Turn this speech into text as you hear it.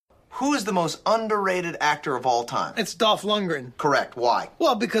Who is the most underrated actor of all time? It's Dolph Lundgren. Correct. Why?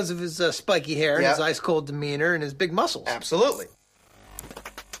 Well, because of his spiky hair and his ice-cold demeanor and his big muscles. Absolutely.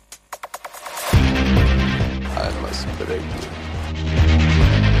 I must break you.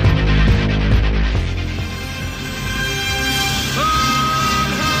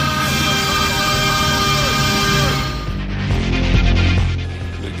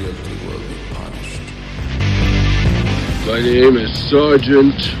 The guilty will be punished. My name is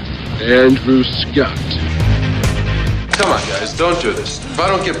Sergeant Andrew Scott. Come on, guys, don't do this. If I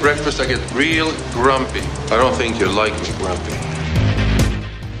don't get breakfast, I get real grumpy. I don't think you like me grumpy.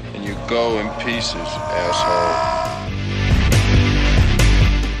 And you go in pieces, asshole.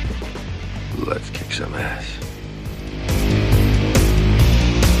 Let's kick some ass.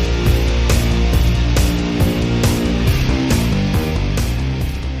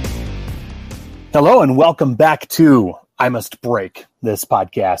 Hello and welcome back to I Must Break This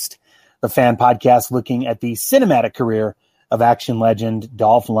Podcast, the fan podcast looking at the cinematic career of action legend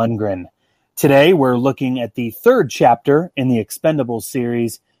Dolph Lundgren. Today we're looking at the third chapter in the Expendables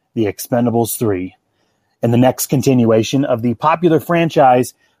series, The Expendables 3. In the next continuation of the popular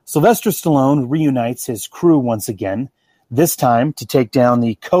franchise, Sylvester Stallone reunites his crew once again, this time to take down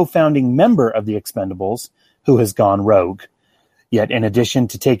the co-founding member of the Expendables who has gone rogue. Yet in addition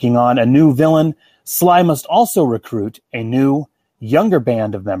to taking on a new villain, Sly must also recruit a new, younger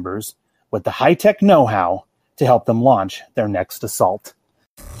band of members with the high-tech know-how to help them launch their next assault.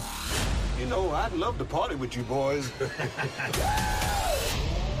 You know, I'd love to party with you boys.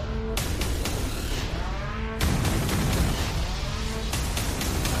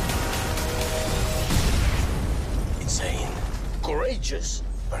 Insane. Courageous,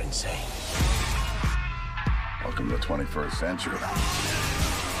 but insane. Welcome to the 21st century.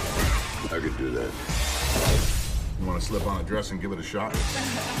 I could do that. You want to slip on a dress and give it a shot?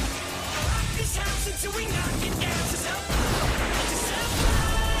 Hey,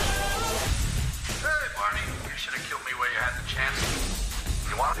 Barney, you should have killed me where you had the chance.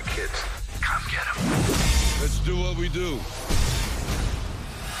 You want the kids? Come get them. Let's do what we do.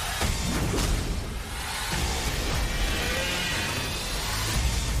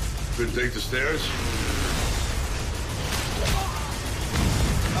 Couldn't take the stairs?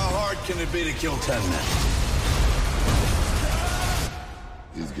 How hard can it be to kill 10 men?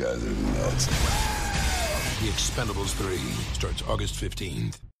 These guys are nuts. The Expendables 3 starts August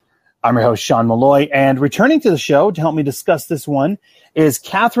 15th. I'm your host, Sean Malloy, and returning to the show to help me discuss this one is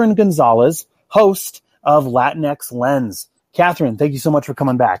Catherine Gonzalez, host of Latinx Lens. Catherine, thank you so much for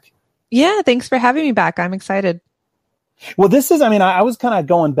coming back. Yeah, thanks for having me back. I'm excited. Well, this is, I was kind of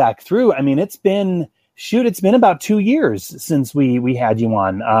going back through. It's been about 2 years since we had you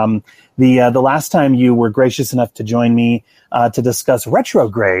on. The last time you were gracious enough to join me to discuss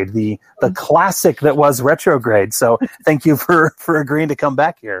Retrograde, the classic that was Retrograde. So thank you for agreeing to come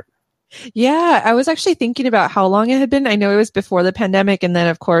back here. Yeah, I was actually thinking about how long it had been. I know it was before the pandemic, and then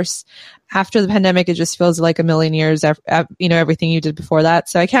of course after the pandemic, it just feels like a million years. Everything you did before that.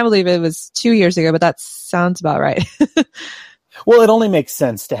 So I can't believe it was 2 years ago, but that sounds about right. Well, it only makes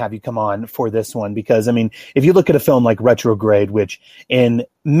sense to have you come on for this one because, if you look at a film like Retrograde, which in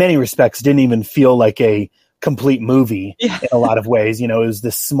many respects didn't even feel like a complete movie in a lot of ways, it was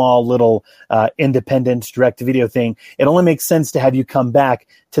this small little independent direct-to-video thing. It only makes sense to have you come back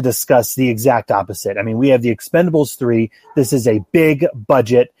to discuss the exact opposite. We have The Expendables 3. This is a big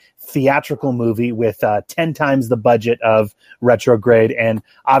budget theatrical movie with 10 times the budget of Retrograde. And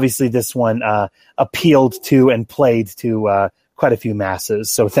obviously this one appealed to and played to quite a few masses.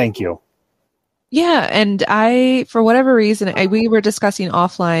 So thank you. Yeah. And for whatever reason, we were discussing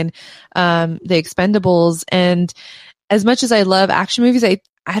offline The Expendables. And as much as I love action movies,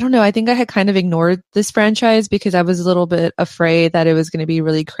 I don't know. I think I had kind of ignored this franchise because I was a little bit afraid that it was going to be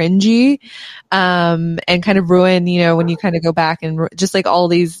really cringy, and kind of ruin, when you kind of go back and just like all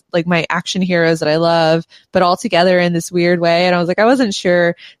these, like my action heroes that I love, but all together in this weird way. And I was like, I wasn't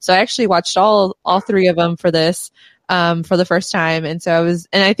sure. So I actually watched all three of them for this, for the first time. And so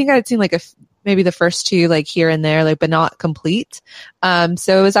I think I had seen like maybe the first two like here and there, like, but not complete.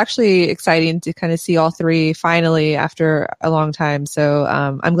 So it was actually exciting to kind of see all three finally after a long time. So,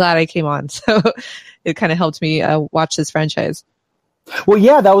 I'm glad I came on. So it kind of helped me, watch this franchise. Well,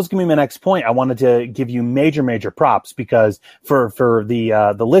 yeah, that was going to be my next point. I wanted to give you major props because for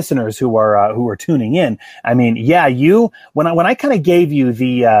the listeners who are tuning in, when I kind of gave you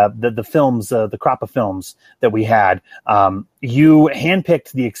the films, the crop of films that we had, you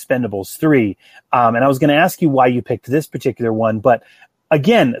handpicked The Expendables 3, and I was going to ask you why you picked this particular one, but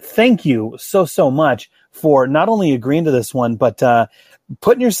again, thank you so much for not only agreeing to this one, but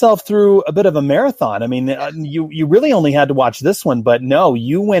putting yourself through a bit of a marathon. I mean, you really only had to watch this one, but no,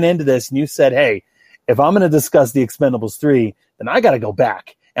 you went into this and you said, hey, if I'm going to discuss The Expendables 3, then I got to go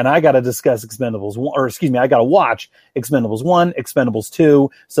back and I got to discuss Expendables 1, or excuse me, I got to watch Expendables 1, Expendables 2,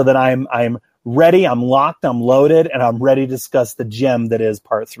 so that I'm ready, I'm locked, I'm loaded, and I'm ready to discuss the gem that is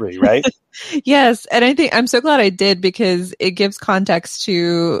part 3, right? Yes. And I think I'm so glad I did, because it gives context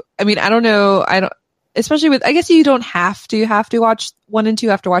to, I mean, especially with, I guess you don't have to watch 1 and 2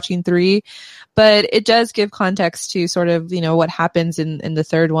 after watching 3, but it does give context to sort of, what happens in the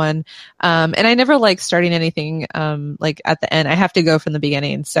third one. And I never like starting anything, like at the end. I have to go from the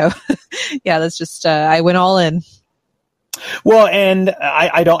beginning. So yeah, that's just, I went all in. Well, and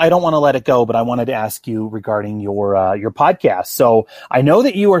I don't want to let it go, but I wanted to ask you regarding your podcast. So I know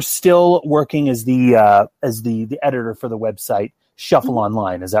that you are still working as the editor for the website Shuffle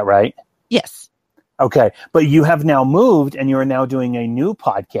Online. Is that right? Yes. Okay, but you have now moved and you are now doing a new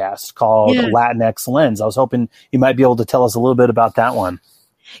podcast called Latinx Lens. I was hoping you might be able to tell us a little bit about that one.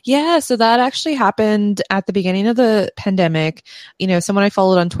 Yeah, so that actually happened at the beginning of the pandemic. Someone I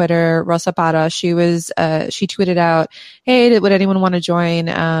followed on Twitter, Rosa Parra, she tweeted out, hey, would anyone want to join,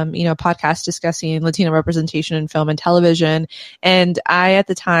 a podcast discussing Latino representation in film and television? And I, at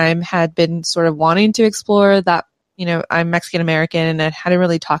the time, had been sort of wanting to explore that. I'm Mexican American and I hadn't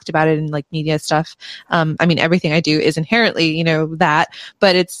really talked about it in like media stuff. I mean, everything I do is inherently, that,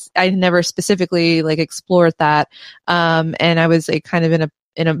 but I never specifically like explored that. And I was like kind of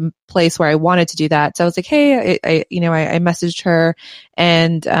in a place where I wanted to do that. So I was like, hey, I messaged her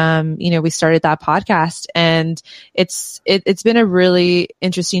and, we started that podcast, and it's been a really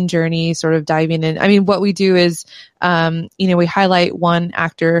interesting journey sort of diving in. I mean, what we do is, we highlight one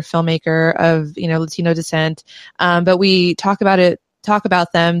actor, filmmaker of, Latino descent. But we talk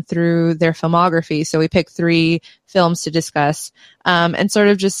about them through their filmography. So we pick 3 films to discuss, and sort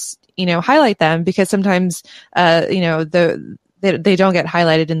of just, highlight them, because sometimes, they don't get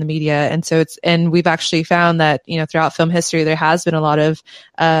highlighted in the media. And so and we've actually found that, throughout film history, there has been a lot of,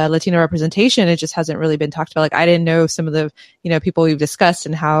 Latino representation. It just hasn't really been talked about. Like, I didn't know some of the, people we've discussed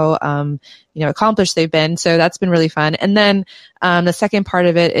and how, accomplished they've been. So that's been really fun. And then, the second part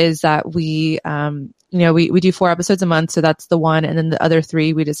of it is that we do 4 episodes a month. So that's the one. And then the other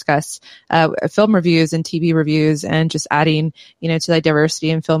 3, we discuss, film reviews and TV reviews, and just adding, to like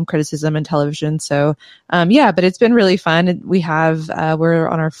diversity in film criticism and television. So, but it's been really fun. We have, we're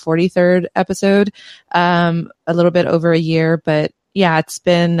on our 43rd episode, a little bit over a year, but yeah, it's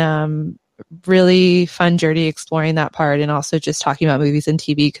been, really fun journey exploring that part, and also just talking about movies and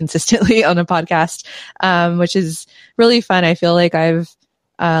TV consistently on a podcast, which is really fun. I feel like I've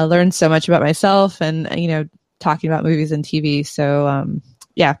learned so much about myself and, talking about movies and TV. So,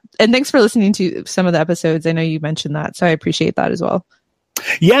 yeah. And thanks for listening to some of the episodes. I know you mentioned that, so I appreciate that as well.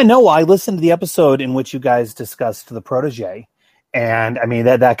 Yeah, no, I listened to the episode in which you guys discussed The Protege. And I mean,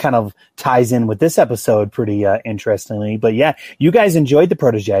 that kind of ties in with this episode pretty interestingly. But yeah, you guys enjoyed The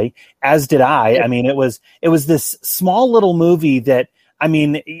Protege, as did I. I mean, it was this small little movie that, I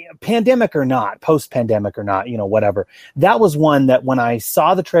mean, pandemic or not, post-pandemic or not, whatever. That was one that when I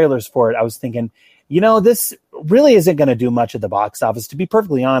saw the trailers for it, I was thinking, this really isn't going to do much at the box office. To be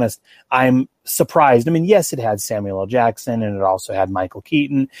perfectly honest, I'm surprised. I mean, yes, it had Samuel L. Jackson and it also had Michael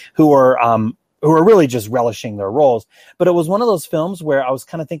Keaton, who are really just relishing their roles. But it was one of those films where I was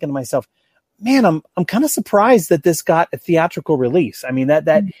kind of thinking to myself, man, I'm kind of surprised that this got a theatrical release. I mean,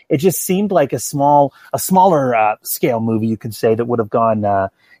 that it just seemed like a smaller scale movie, you could say, that would have gone,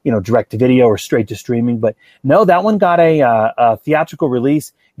 direct to video or straight to streaming. But no, that one got a theatrical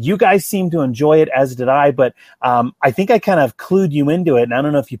release. You guys seem to enjoy it, as did I. But I think I kind of clued you into it, and I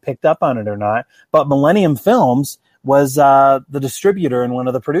don't know if you picked up on it or not. But Millennium Films was the distributor and one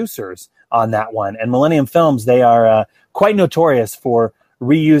of the producers on that one. And Millennium Films, they are quite notorious for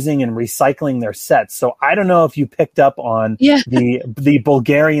reusing and recycling their sets. So I don't know if you picked up on the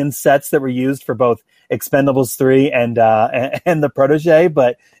Bulgarian sets that were used for both Expendables 3 and The Protege,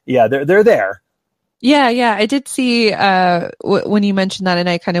 but yeah, they're there. Yeah, I did see when you mentioned that, and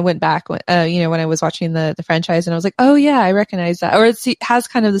I kind of went back, when I was watching the franchise, and I was like, oh yeah, I recognize that, or it has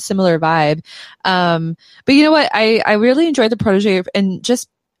kind of the similar vibe. But you know what, I really enjoyed The Protege, and just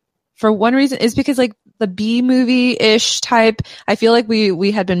for one reason is because like the B movie-ish type, I feel like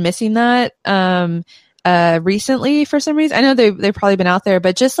we had been missing that recently for some reason. I know they've probably been out there,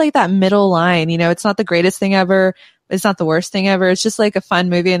 but just like that middle line, it's not the greatest thing ever, it's not the worst thing ever. It's just like a fun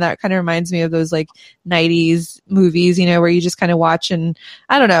movie. And that kind of reminds me of those like 90s movies, you know, where you just kind of watch, and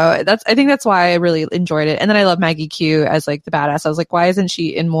I don't know. I think that's why I really enjoyed it. And then I love Maggie Q as like the badass. I was like, why isn't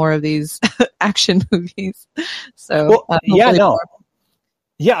she in more of these action movies? So,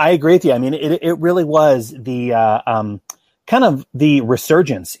 yeah, I agree with you. I mean, it really was the, kind of the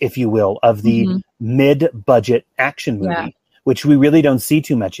resurgence, if you will, of the mid-budget action movie, which we really don't see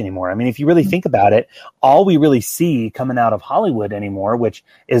too much anymore. I mean, if you really think about it, all we really see coming out of Hollywood anymore, which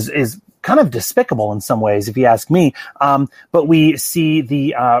is kind of despicable in some ways, if you ask me. But we see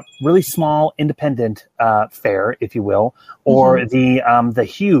the really small independent fare, if you will, or the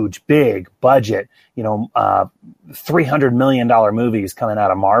huge, big budget, you know, $300 million movies coming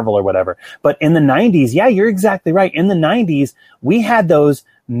out of Marvel or whatever. But in the 90s, yeah, you're exactly right. In the 90s, we had those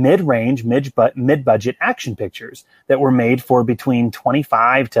mid-range, mid-budget action pictures that were made for between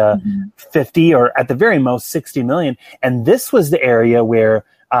 25 to 50 or at the very most 60 million. And this was the area where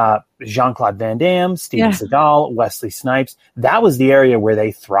Jean-Claude Van Damme, Steven Seagal, Wesley Snipes, that was the area where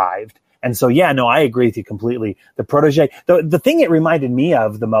they thrived. And so, yeah, no, I agree with you completely. The Protégé, the thing it reminded me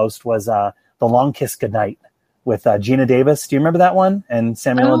of the most was The Long Kiss Goodnight with Gina Davis. Do you remember that one? And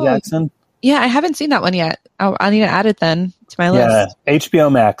Samuel L. Jackson? Yeah, I haven't seen that one yet. I need to add it then to my list. Yeah,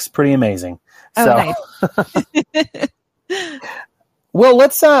 HBO Max, pretty amazing. Oh, nice. Well,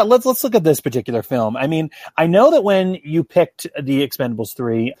 let's look at this particular film. I mean, I know that when you picked The Expendables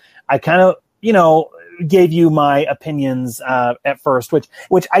 3, I kind of, you know, gave you my opinions at first, which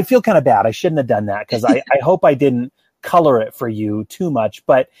I feel kind of bad. I shouldn't have done that because I hope I didn't color it for you too much.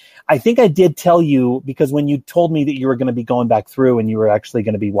 But I think I did tell you, because when you told me that you were going to be going back through and you were actually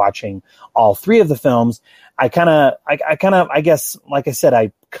going to be watching all three of the films, I guess, like I said,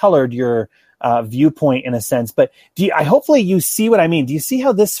 I colored your viewpoint in a sense. But hopefully you see what I mean. Do you see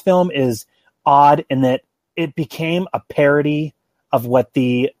how this film is odd in that it became a parody of what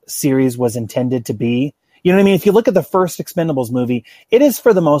the series was intended to be? You know what I mean? If you look at the first Expendables movie, it is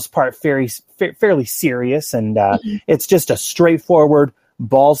for the most part fairly serious, and it's just a straightforward,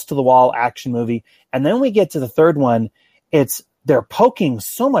 balls to the wall action movie. And then we get to the third one, they're poking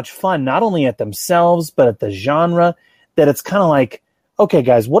so much fun, not only at themselves, but at the genre, that it's kind of like, okay,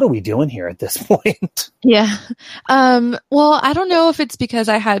 guys, what are we doing here at this point? Yeah. Well, I don't know if it's because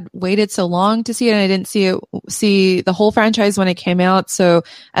I had waited so long to see it and I didn't see the whole franchise when it came out. So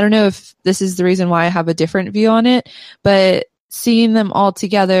I don't know if this is the reason why I have a different view on it, but seeing them all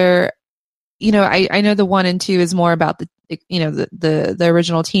together, you know, I know the 1 and 2 is more about the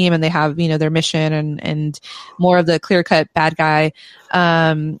original team, and they have, you know, their mission and more of the clear cut bad guy.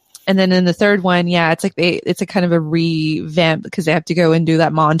 And then in the third one, yeah, it's a kind of a revamp because they have to go and do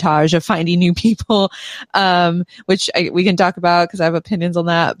that montage of finding new people, which we can talk about because I have opinions on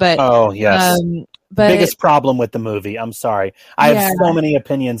that. But oh yes, biggest problem with the movie. I'm sorry, I have so many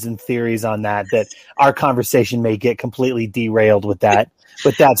opinions and theories on that our conversation may get completely derailed with that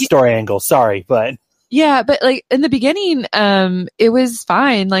story angle. Sorry, but. Yeah, but like in the beginning, it was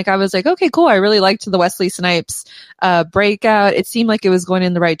fine. Like I was like, okay, cool. I really liked the Wesley Snipes breakout. It seemed like it was going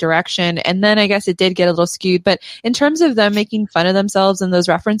in the right direction. And then I guess it did get a little skewed. But in terms of them making fun of themselves and those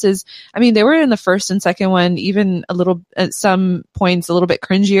references, I mean, they were in the first and second one, even a little, at some points, a little bit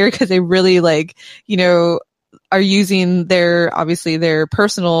cringier because they really like, you know, are using their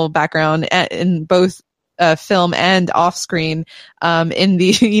personal background in both film and off screen, in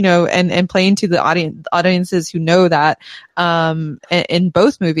the, you know, and playing to the audiences who know that, in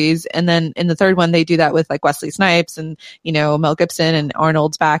both movies. And then in the third one, they do that with like Wesley Snipes and, you know, Mel Gibson, and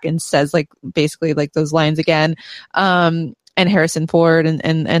Arnold's back and says like basically like those lines again. And Harrison Ford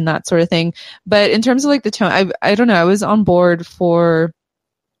and that sort of thing. But in terms of like the tone, I don't know, I was on board for,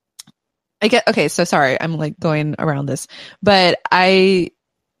 okay, so sorry, I'm like going around this, but I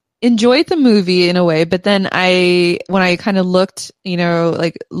enjoyed the movie in a way, but then when I kind of looked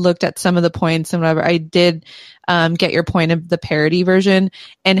at some of the points and whatever, I did get your point of the parody version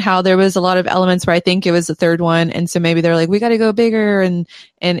and how there was a lot of elements where I think it was the third one, and so maybe they're like, we got to go bigger, and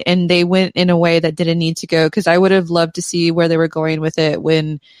they went in a way that didn't need to go, because I would have loved to see where they were going with it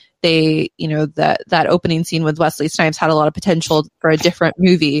when they, you know, that opening scene with Wesley Snipes had a lot of potential for a different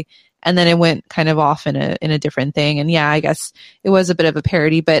movie. And then it went kind of off in a different thing. And yeah, I guess it was a bit of a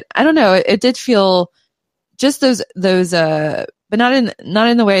parody, but I don't know. It did feel just those, but not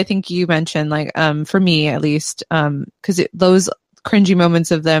in the way I think you mentioned, like, for me at least, cause those cringy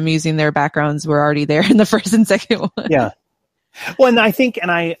moments of them using their backgrounds were already there in the first and second one. Yeah. Well, and I think, and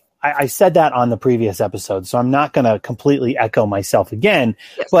I said that on the previous episode, so I'm not going to completely echo myself again,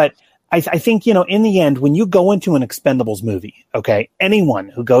 yes. But I think, you know, in the end, when you go into an Expendables movie, okay, anyone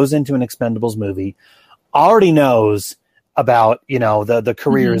who goes into an Expendables movie already knows about, the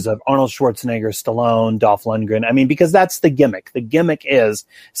careers of Arnold Schwarzenegger, Stallone, Dolph Lundgren. I mean, because that's the gimmick. The gimmick is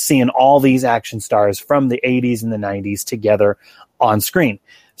seeing all these action stars from the 80s and the 90s together on screen.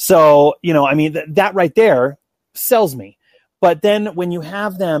 So, that right there sells me. But then when you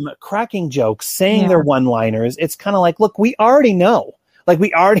have them cracking jokes, saying their one-liners, it's kind of like, look, we already know. Like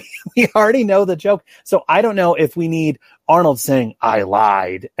we already know the joke. So I don't know if we need Arnold saying "I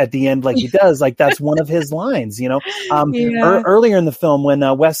lied" at the end, like he does. Like that's one of his lines. Earlier in the film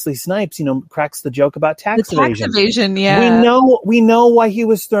when Wesley Snipes, cracks the joke about tax evasion. Yeah, we know why he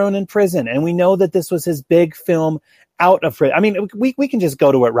was thrown in prison, and we know that this was his big film out of prison. I mean, we can just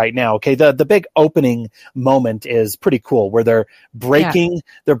go to it right now. Okay, the big opening moment is pretty cool, where they're breaking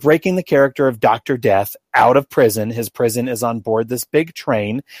the character of Dr. Death out of prison. His prison is on board this big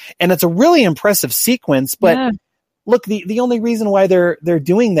train, and it's a really impressive sequence. But look, the only reason why they're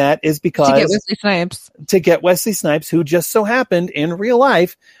doing that is because to get Wesley Snipes, who just so happened in real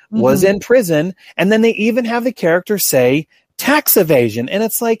life was in prison, and then they even have the character say tax evasion, and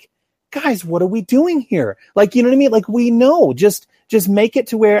it's like, guys, what are we doing here? Like, you know what I mean? Like, we know, just make it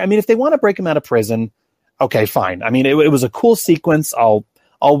to where, I mean, if they want to break him out of prison, okay, fine. I mean, it was a cool sequence. I'll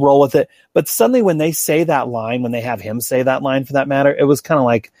roll with it. But suddenly when they say that line, when they have him say that line for that matter, it was kind of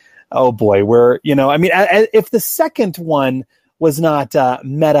like, oh boy, if the second one was not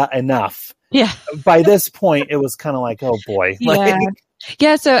meta enough, by this point, it was kind of like, oh boy.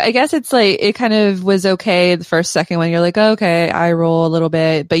 Yeah, so I guess it's like it kind of was okay the first second when you're like, oh, okay, I roll a little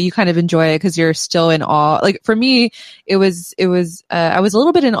bit, but you kind of enjoy it because you're still in awe. Like for me, it was I was a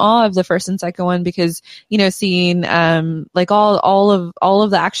little bit in awe of the first and second one because seeing like all of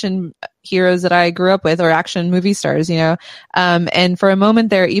the action heroes that I grew up with or action movie stars, and for a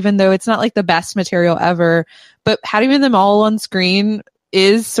moment there, even though it's not like the best material ever, but having them all on screen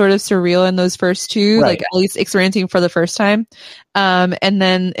is sort of surreal in those first two, like at least experiencing for the first time. And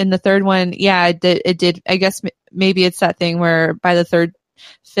then in the third one, it did, I guess maybe it's that thing where by the third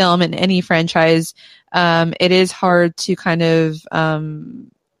film in any franchise, it is hard to kind of,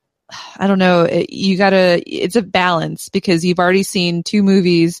 I don't know, it's a balance because you've already seen two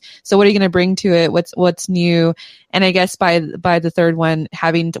movies. So what are you going to bring to it? What's new? And I guess by the third one,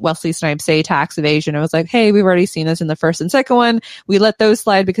 having Wesley Snipes say tax evasion, I was like, hey, we've already seen this in the first and second one. We let those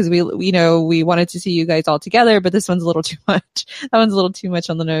slide because we wanted to see you guys all together, but this one's a little too much. That one's a little too much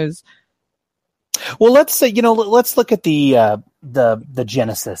on the nose. Well, let's say, let's look at the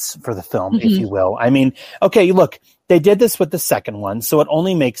genesis for the film, if you will. I mean, okay, look, they did this with the second one, so it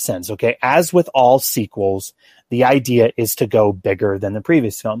only makes sense, okay? As with all sequels, the idea is to go bigger than the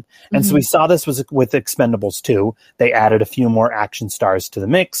previous film. And so we saw this with Expendables 2. They added a few more action stars to the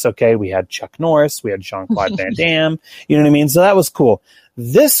mix, okay? We had Chuck Norris, we had Jean-Claude Van Damme, you know what I mean? So that was cool.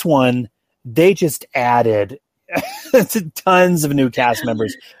 This one, they just added tons of new cast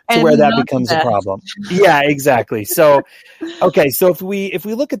members to where that becomes a problem. Yeah, exactly. So, okay, so if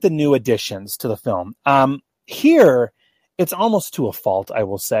we look at the new additions to the film, here it's almost to a fault, I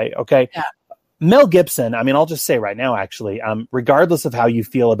will say. Okay, Mel Gibson. I mean, I'll just say right now, actually, regardless of how you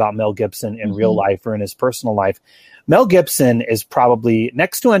feel about Mel Gibson in real life or in his personal life, Mel Gibson is probably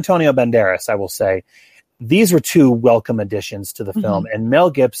next to Antonio Banderas. I will say these were two welcome additions to the film, and Mel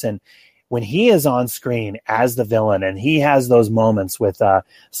Gibson, when he is on screen as the villain and he has those moments with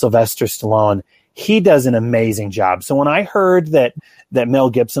Sylvester Stallone, he does an amazing job. So when I heard that Mel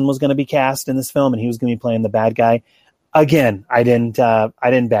Gibson was going to be cast in this film and he was going to be playing the bad guy, again, I didn't bat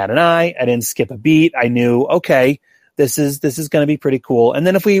an eye. I didn't skip a beat. I knew, okay, this is going to be pretty cool. And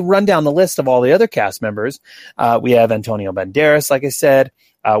then if we run down the list of all the other cast members, we have Antonio Banderas, like I said,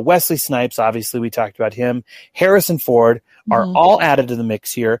 Wesley Snipes, obviously we talked about him, Harrison Ford are all added to the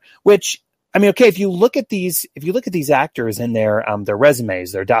mix here, which, I mean, okay, if you look at these actors in their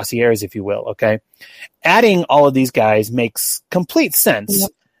resumes, their dossiers, if you will, okay, adding all of these guys makes complete sense,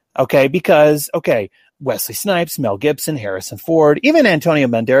 okay, because, okay, Wesley Snipes, Mel Gibson, Harrison Ford, even Antonio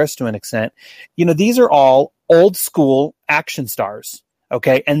Banderas to an extent, these are all old school action stars,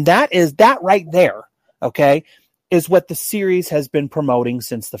 okay, and that right there, okay, is what the series has been promoting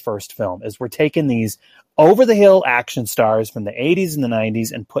since the first film, is we're taking these over-the-hill action stars from the 80s and the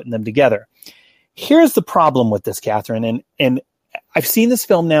 90s and putting them together. Here's the problem with this, Catherine, and I've seen this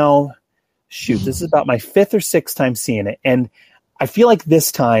film now, this is about my fifth or sixth time seeing it, and I feel like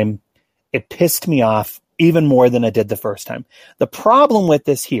this time it pissed me off even more than it did the first time. The problem with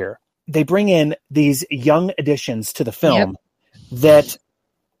this here, they bring in these young additions to the film that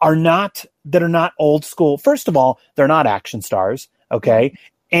are not old school. First of all, they're not action stars, okay?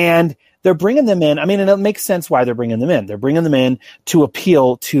 And they're bringing them in. I mean, and it makes sense why they're bringing them in. They're bringing them in to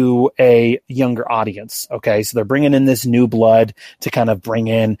appeal to a younger audience. Okay. So they're bringing in this new blood to kind of bring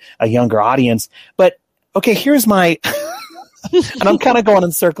in a younger audience. But okay, here's my, and I'm kind of going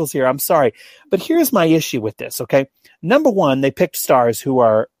in circles here. I'm sorry, but here's my issue with this. Okay. Number one, they picked stars who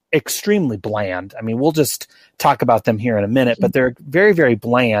are extremely bland. I mean, we'll just talk about them here in a minute, but they're very, very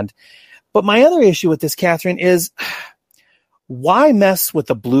bland. But my other issue with this, Catherine, is why mess with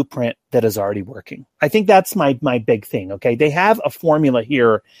the blueprint that is already working? I think that's my big thing. Okay. They have a formula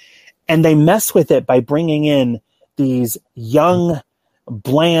here and they mess with it by bringing in these young,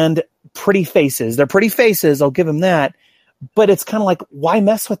 bland, pretty faces. They're pretty faces. I'll give them that. But it's kind of like, why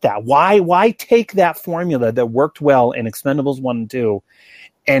mess with that? Why take that formula that worked well in Expendables 1 and 2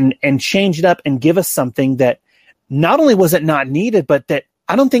 and change it up and give us something that not only was it not needed, but that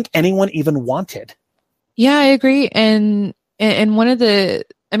I don't think anyone even wanted. Yeah, I agree. And one of the,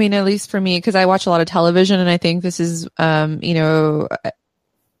 I mean, at least for me, because I watch a lot of television, and I think this is, those,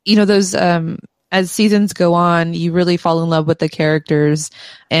 as seasons go on, you really fall in love with the characters.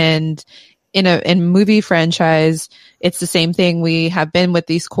 And in movie franchise, it's the same thing. We have been with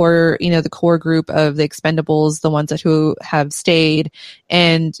these core, the core group of the Expendables, the ones who have stayed.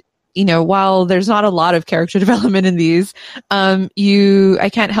 And, while there's not a lot of character development in these, I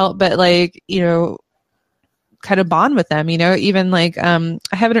can't help but kind of bond with them, even like, I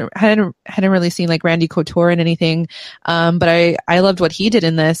hadn't really seen like Randy Couture in anything. But I loved what he did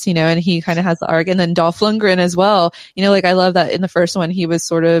in this, and he kind of has the arc, and then Dolph Lundgren as well. Like I love that in the first one, he was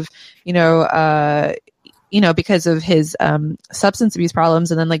sort of, because of his, substance abuse problems.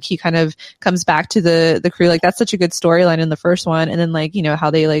 And then like, he kind of comes back to the crew. Like that's such a good storyline in the first one. And then like,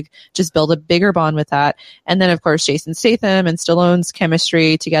 how they like just build a bigger bond with that. And then of course, Jason Statham and Stallone's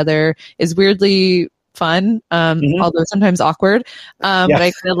chemistry together is weirdly fun, although sometimes awkward, but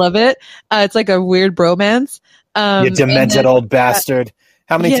I kind of love it. It's like a weird bromance. You demented old bastard.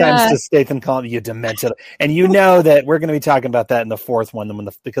 How many times does Statham call him you demented? And that we're going to be talking about that in the fourth one,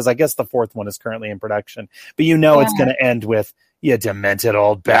 because I guess the fourth one is currently in production. But it's going to end with you demented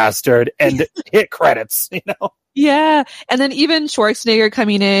old bastard and hit credits. Yeah. And then even Schwarzenegger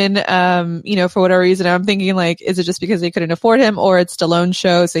coming in, for whatever reason, I'm thinking like, is it just because they couldn't afford him, or it's Stallone's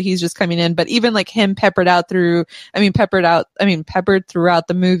show, so he's just coming in? But even like him peppered throughout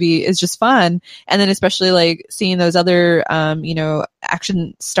the movie is just fun. And then especially like seeing those other,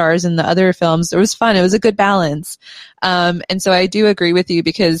 action stars in the other films, it was fun. It was a good balance. And so I do agree with you,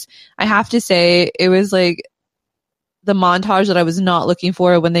 because I have to say it was like the montage that I was not looking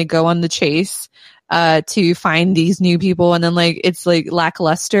for when they go on the chase to find these new people, and then like it's like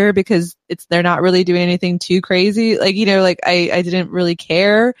lackluster because they're not really doing anything too crazy. Like I didn't really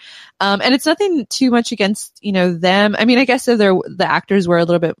care, and it's nothing too much against them. I mean, I guess if the actors were a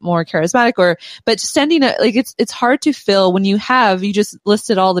little bit more charismatic, but just sending it's hard to fill when you just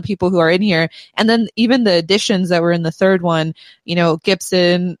listed all the people who are in here, and then even the additions that were in the third one,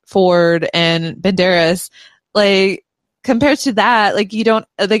 Gibson, Ford, and Banderas, like. Compared to that, like you don't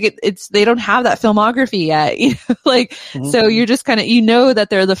like they don't have that filmography yet, So you're just kind of, that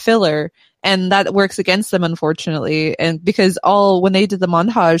they're the filler, and that works against them, unfortunately. And because when they did the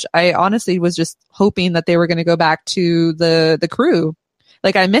montage, I honestly was just hoping that they were going to go back to the crew.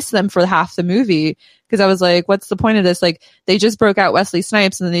 Like I missed them for half the movie, because I was like, what's the point of this? Like they just broke out Wesley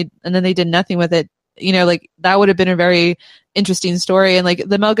Snipes and then they did nothing with it. Like that would have been a very interesting story. And like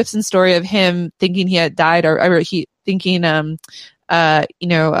the Mel Gibson story of him thinking he had died, or he thinking, Barney had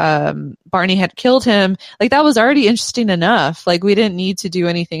killed him. Like that was already interesting enough. Like we didn't need to do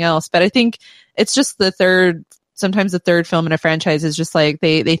anything else. But I think it's just sometimes the third film in a franchise is just like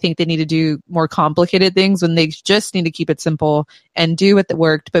they think they need to do more complicated things when they just need to keep it simple and do what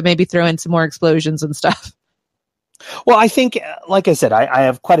worked, but maybe throw in some more explosions and stuff. Well, I think, like I said, I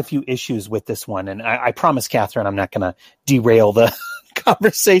have quite a few issues with this one, and I promise, Catherine, I'm not going to derail the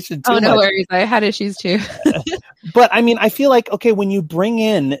conversation too much. No worries. I had issues too. But I mean, I feel like, okay, when you bring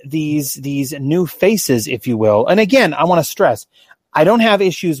in these new faces, if you will, and again, I want to stress, I don't have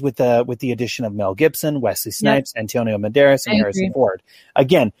issues with the addition of Mel Gibson, Wesley Snipes, Antonio Banderas, and Harrison Ford.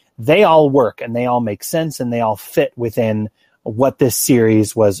 Again, they all work and they all make sense and they all fit within what this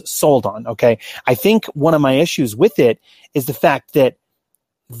series was sold on. Okay. I think one of my issues with it is the fact that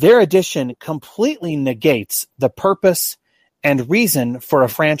their addition completely negates the purpose and reason for a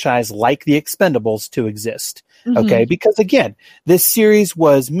franchise like the Expendables to exist. Okay. Because again, this series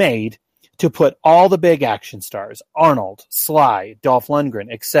was made to put all the big action stars, Arnold, Sly, Dolph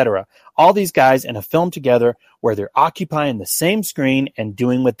Lundgren, etc., all these guys in a film together where they're occupying the same screen and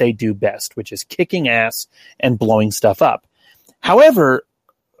doing what they do best, which is kicking ass and blowing stuff up. However,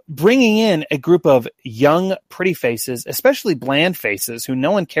 bringing in a group of young, pretty faces, especially bland faces who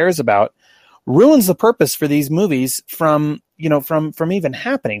no one cares about, ruins the purpose for these movies from even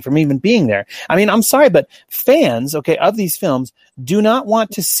happening, from even being there. I mean, I'm sorry, but fans, of these films do not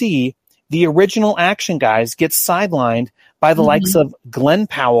want to see the original action guys get sidelined by the likes of Glenn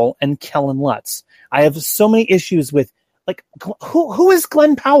Powell and Kellen Lutz. I have so many issues with, like, who is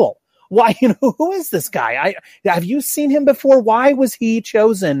Glenn Powell? Why, who is this guy? Have you seen him before? Why was he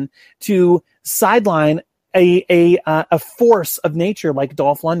chosen to sideline a force of nature like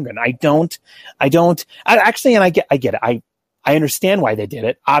Dolph Lundgren? I get it. I understand why they did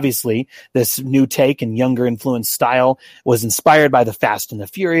it. Obviously, this new take and younger influence style was inspired by the Fast and the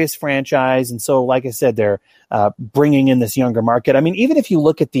Furious franchise. And so, like I said, they're bringing in this younger market. I mean, even if you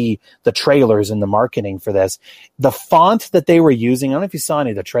look at the trailers and the marketing for this, the font that they were using, I don't know if you saw any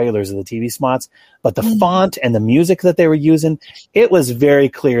of the trailers of the TV spots, but the font and the music that they were using, it was very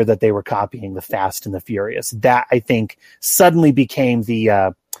clear that they were copying the Fast and the Furious. That, I think, suddenly became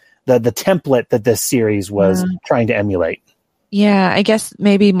the template that this series was trying to emulate. Yeah, I guess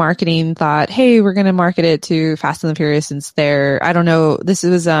maybe marketing thought, hey, we're going to market it to Fast and the Furious since I don't know, this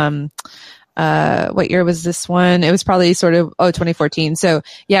was, what year was this one? It was probably sort of, 2014. So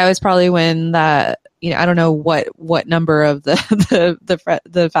yeah, it was probably when I don't know what number of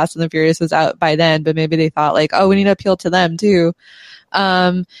the Fast and the Furious was out by then, but maybe they thought like, we need to appeal to them too.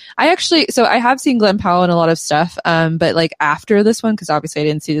 I have seen Glenn Powell in a lot of stuff, but like after this one, because obviously I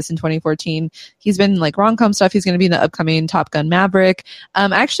didn't see this in 2014, he's been like rom-com stuff. He's going to be in the upcoming Top Gun Maverick. I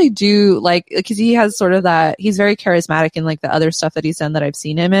actually do like, because he has sort of that, he's very charismatic in like the other stuff that he's done that I've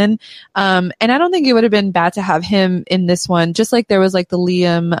seen him in. And I don't think it would have been bad to have him in this one, just like there was like the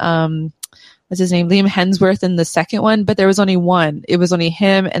Liam Hemsworth in the second one, but there was only one. It was only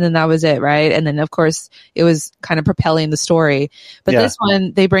him, and then that was it, right? And then, of course, it was kind of propelling the story. But this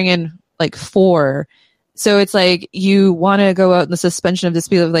one, they bring in like 4. So it's like you want to go out in the suspension of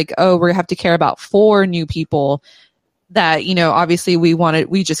disbelief, like, we have to care about 4 new people that, obviously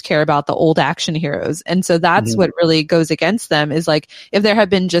we just care about the old action heroes. And so that's what really goes against them is like, if there had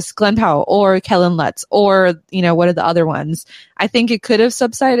been just Glenn Powell or Kellen Lutz or, what are the other ones? I think it could have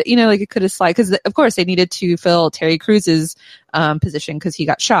subsided, like it could have slid because of course they needed to fill Terry Crews's, position because he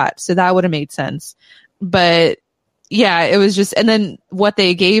got shot. So that would have made sense. But yeah, it was just, and then what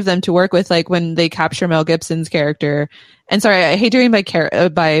they gave them to work with, like when they capture Mel Gibson's character, and sorry, I hate doing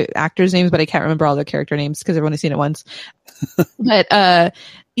by actors' names, but I can't remember all their character names because I've only seen it once. But,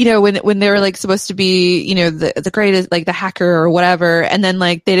 when they were like supposed to be, the greatest, like the hacker or whatever, and then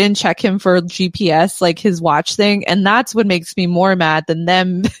like they didn't check him for GPS, like his watch thing. And that's what makes me more mad than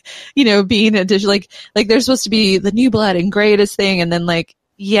them, being additional, like they're supposed to be the new blood and greatest thing. And then like,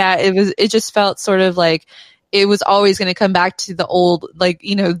 yeah, it just felt sort of like it was always going to come back to the old, like,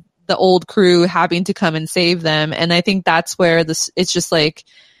 the old crew having to come and save them. And I think that's where it's just like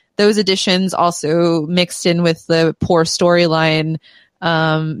those additions also mixed in with the poor storyline,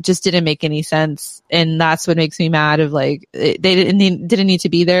 just didn't make any sense. And that's what makes me mad of like, they didn't need to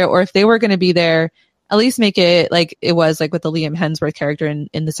be there. Or if they were going to be there, at least make it like it was like with the Liam Hemsworth character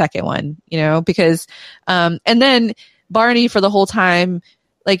in the second one, because, and then Barney for the whole time,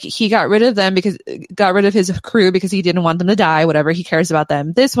 like he got rid of his crew because he didn't want them to die, whatever. He cares about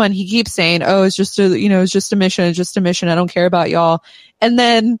them. This one, he keeps saying, it's just a mission. I don't care about y'all. And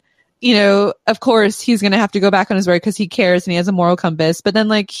then, of course he's going to have to go back on his word because he cares and he has a moral compass. But then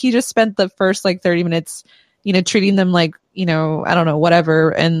like, he just spent the first like 30 minutes, treating them like, I don't know,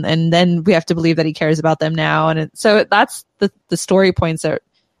 whatever. And then we have to believe that he cares about them now. And so that's the story points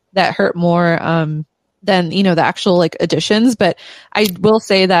that hurt more, than, the actual like additions. But I will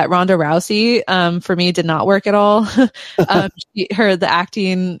say that Ronda Rousey, for me did not work at all. The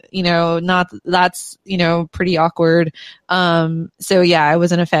acting, that's, pretty awkward. So yeah, I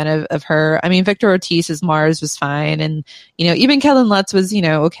wasn't a fan of her. I mean, Victor Ortiz's Mars was fine. And, even Kellen Lutz was,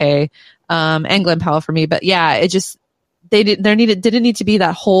 okay. And Glenn Powell for me, but yeah, it just, didn't need to be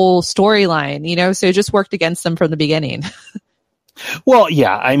that whole storyline, so it just worked against them from the beginning. Well,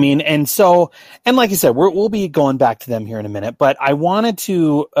 yeah, I mean, and like I said, we'll be going back to them here in a minute, but I wanted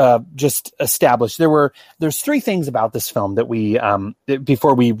to just establish there's 3 things about this film that we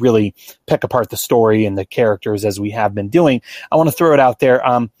before we really pick apart the story and the characters as we have been doing. I want to throw it out there.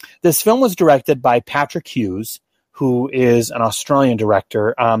 This film was directed by Patrick Hughes, who is an Australian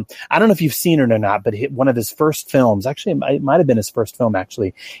director. I don't know if you've seen it or not, but one of his first films, actually, it might have been his first film,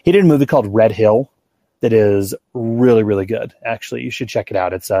 actually. He did a movie called Red Hill that is really, really good. Actually, you should check it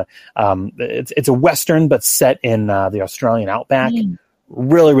out. It's a Western, but set in the Australian outback.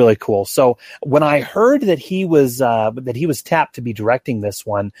 Really, really cool. So when I heard that he was tapped to be directing this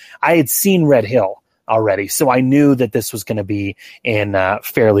one, I had seen Red Hill already, so I knew that this was going to be in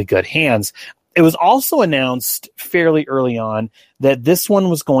fairly good hands. It was also announced fairly early on that this one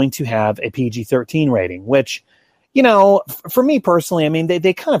was going to have a PG-13 rating, which, you know, for me personally, I mean,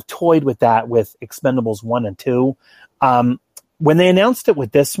 they kind of toyed with that with Expendables 1 and 2. When they announced it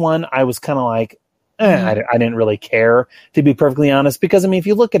with this one, I was kind of like, I didn't really care, to be perfectly honest, because, I mean, if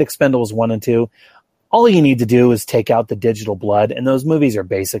you look at Expendables 1 and 2, all you need to do is take out the digital blood, and those movies are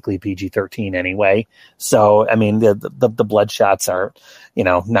basically PG-13 anyway. So, I mean, the blood shots are, you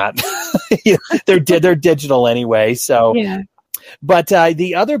know, not they're digital anyway. So, yeah. But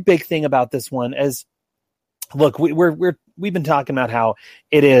the other big thing about this one is, look, we've been talking about how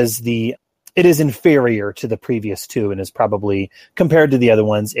it is inferior to the previous two, and is probably, compared to the other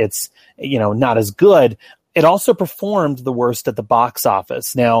ones, it's, you know, not as good. It also performed the worst at the box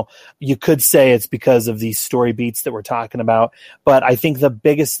office. Now, you could say it's because of these story beats that we're talking about, but I think the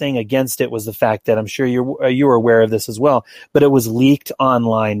biggest thing against it was the fact that, I'm sure you were aware of this as well, but it was leaked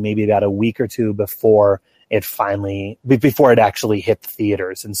online maybe about a week or two before it actually hit the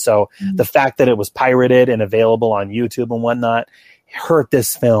theaters. And so the fact that it was pirated and available on YouTube and whatnot hurt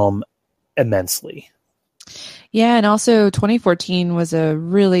this film immensely. Yeah, and also 2014 was a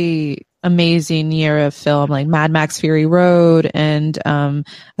really amazing year of film, like Mad Max Fury Road and a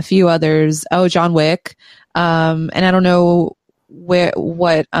few others. Oh, John Wick. And I don't know what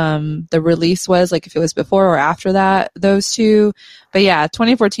the release was, like if it was before or after that, those two. But yeah,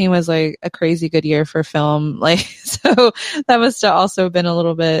 2014 was like a crazy good year for film. Like, so that must have also been a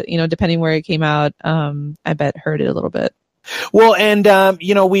little bit, you know, depending where it came out, I bet hurt it a little bit. Well, and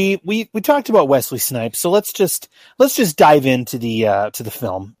you know, we talked about Wesley Snipes, so let's just dive into the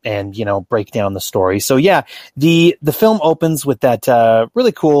film and, you know, break down the story. So yeah, the film opens with that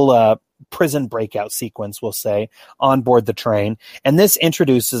really cool prison breakout sequence, we'll say, on board the train, and this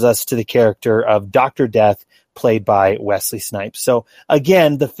introduces us to the character of Dr. Death, played by Wesley Snipes. So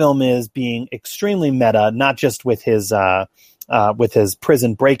again, the film is being extremely meta, not just with his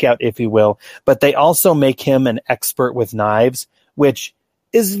prison breakout, if you will, but they also make him an expert with knives, which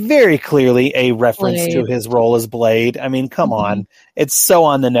is very clearly a reference to his role as Blade. I mean, come on, it's so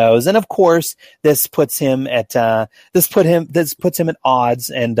on the nose. And of course, this puts him at odds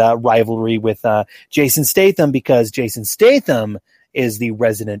and rivalry with Jason Statham, because Jason Statham is the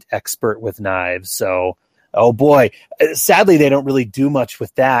resident expert with knives. So, oh boy, sadly, they don't really do much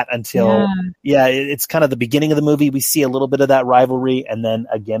with that until, it's kind of the beginning of the movie. We see a little bit of that rivalry, and then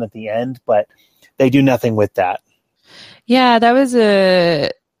again at the end, but they do nothing with that. Yeah, that was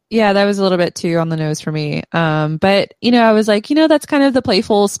a little bit too on the nose for me. But, you know, I was like, you know, that's kind of the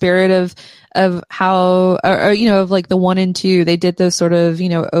playful spirit of how, or, you know, of like the 1 and 2, they did those sort of, you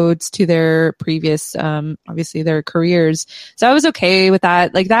know, odes to their previous, obviously their careers. So I was okay with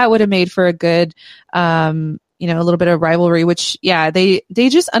that. Like, that would have made for a good, you know, a little bit of rivalry, which, yeah, they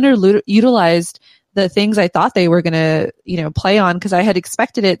just underutilized the things I thought they were going to, you know, play on, because I had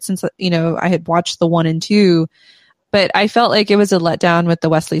expected it since, you know, I had watched the 1 and 2. But I felt like it was a letdown with the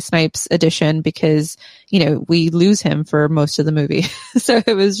Wesley Snipes edition, because, you know, we lose him for most of the movie. So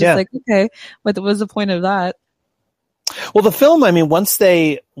it was just like, okay, what was the point of that? Well, the film, I mean, once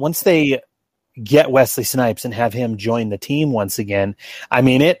they get Wesley Snipes and have him join the team once again, I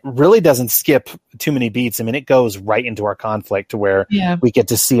mean, it really doesn't skip too many beats. I mean, it goes right into our conflict to where we get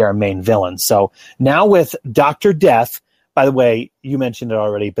to see our main villain. So now with Dr. Death, by the way, you mentioned it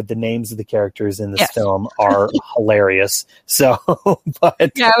already, but the names of the characters in this film are hilarious. So,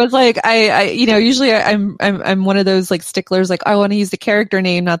 but yeah, I was like, I you know, usually I'm one of those like sticklers, like I want to use the character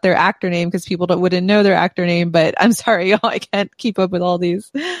name, not their actor name, because people wouldn't know their actor name. But I'm sorry, y'all, I can't keep up with all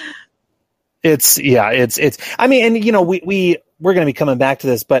these. It's I mean, and you know, we're going to be coming back to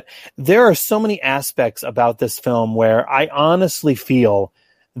this, but there are so many aspects about this film where I honestly feel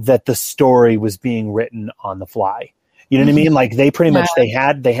that the story was being written on the fly. You know what I mean? Like, they pretty much, they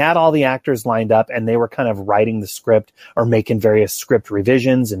had all the actors lined up, and they were kind of writing the script or making various script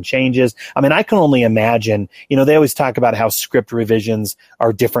revisions and changes. I mean, I can only imagine, you know, they always talk about how script revisions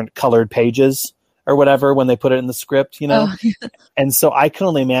are different colored pages or whatever when they put it in the script, you know? And so I can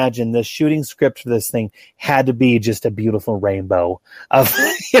only imagine the shooting script for this thing had to be just a beautiful rainbow of,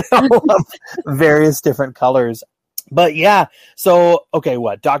 you know, of various different colors. But yeah, so, okay,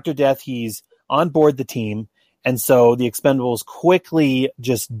 Dr. Death, he's on board the team. And so the Expendables quickly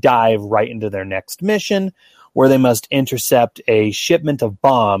just dive right into their next mission, where they must intercept a shipment of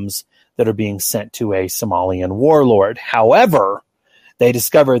bombs that are being sent to a Somalian warlord. However, they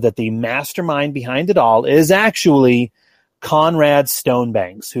discover that the mastermind behind it all is actually Conrad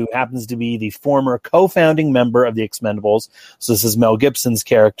Stonebanks, who happens to be the former co-founding member of the Expendables. So this is Mel Gibson's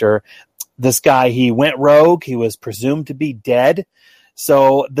character. This guy, he went rogue. He was presumed to be dead.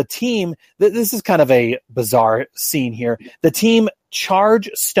 So the team, this is kind of a bizarre scene here. The team charge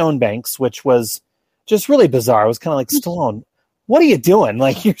Stonebanks, which was just really bizarre. It was kind of like, Stallone, what are you doing?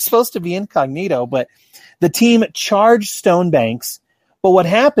 Like, you're supposed to be incognito, but the team charge Stonebanks. But what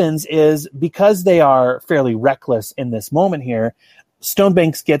happens is, because they are fairly reckless in this moment here,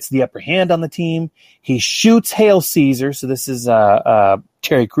 Stonebanks gets the upper hand on the team. He shoots Hail Caesar. So this is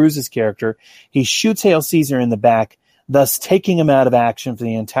Terry Crews's character. He shoots Hail Caesar in the back, thus taking him out of action for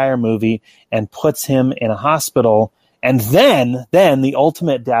the entire movie and puts him in a hospital. And then the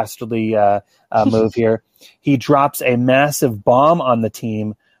ultimate dastardly move here, he drops a massive bomb on the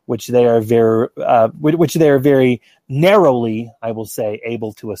team, which they are very narrowly, I will say,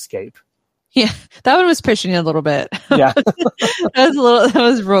 able to escape. Yeah, that one was pushing it a little bit. Yeah, that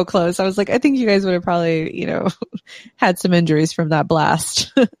was real close. I was like, I think you guys would have probably, had some injuries from that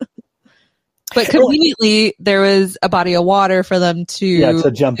blast. But conveniently, there was a body of water for them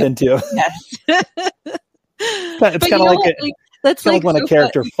to jump into. Yes. It's kind of like that's like when a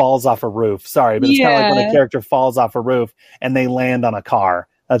character falls off a roof. Sorry, but it's kind of like when a character falls off a roof and they land on a car.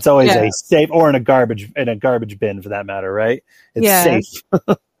 That's always a safe, or in a garbage bin for that matter, right? It's safe.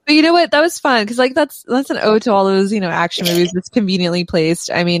 But you know what? That was fun because that's an ode to all those action movies that's conveniently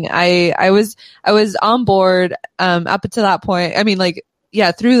placed. I mean, I was on board up until that point. I mean,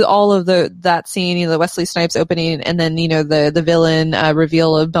 through all of that scene, the Wesley Snipes opening, and then the villain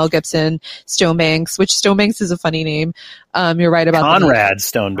reveal of Mel Gibson, Stonebanks, which Stonebanks is a funny name. You're right about Conrad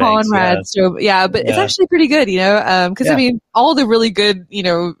Stonebanks. But it's actually pretty good, because I mean, all the really good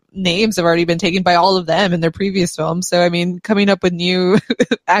names have already been taken by all of them in their previous films. So I mean, coming up with new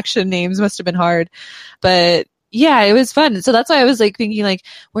action names must have been hard, but. Yeah, it was fun. So that's why I was thinking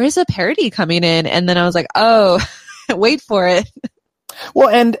where's the parody coming in? And then I was like, oh, wait for it. Well,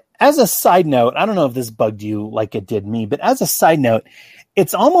 and as a side note, I don't know if this bugged you like it did me, but as a side note,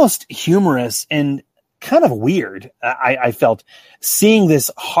 it's almost humorous and kind of weird. I felt seeing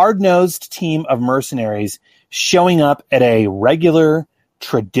this hard-nosed team of mercenaries showing up at a regular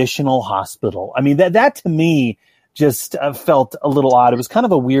traditional hospital. I mean, that to me just felt a little odd. It was kind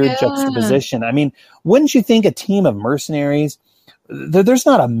of a weird juxtaposition. I mean, wouldn't you think a team of mercenaries, there's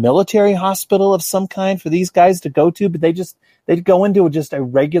not a military hospital of some kind for these guys to go to, but they'd go into just a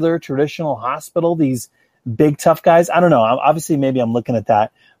regular traditional hospital, these big tough guys. I don't know. Obviously, maybe I'm looking at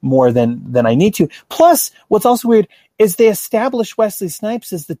that more than I need to. Plus, what's also weird is they establish Wesley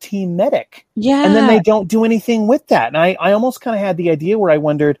Snipes as the team medic. Yeah. And then they don't do anything with that. And I almost kind of had the idea where I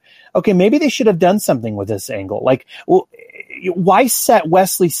wondered, okay, maybe they should have done something with this angle. Why set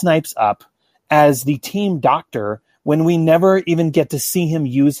Wesley Snipes up as the team doctor when we never even get to see him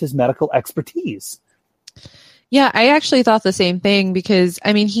use his medical expertise? Yeah, I actually thought the same thing because,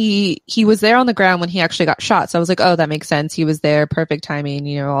 I mean, he was there on the ground when he actually got shot. So I was like, oh, that makes sense. He was there. Perfect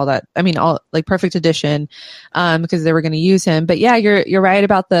timing, all that. I mean, perfect addition, because they were going to use him. But yeah, you're right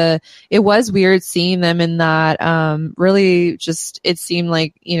about it was weird seeing them in that, really just, it seemed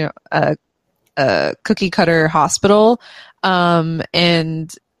like, a cookie cutter hospital.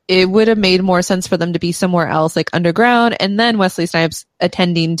 And it would have made more sense for them to be somewhere else, like underground, and then Wesley Snipes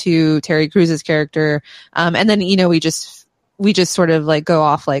attending to Terry Crews's character. And then, we just sort of go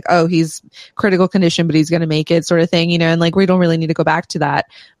off oh, he's critical condition, but he's going to make it sort of thing, and we don't really need to go back to that.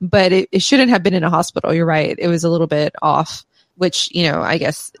 But it shouldn't have been in a hospital. You're right. It was a little bit off, which, I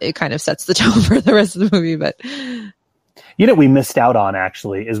guess it kind of sets the tone for the rest of the movie. But we missed out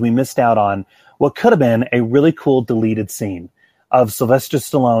on what could have been a really cool deleted scene of Sylvester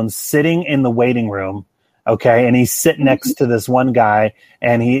Stallone sitting in the waiting room, okay, and he's sitting next to this one guy,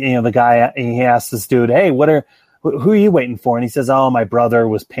 and he asks this dude, hey, who are you waiting for? And he says, oh, my brother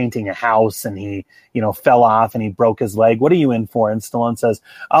was painting a house, and he, fell off, and he broke his leg. What are you in for? And Stallone says,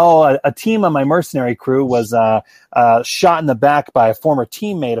 oh, a team of my mercenary crew was shot in the back by a former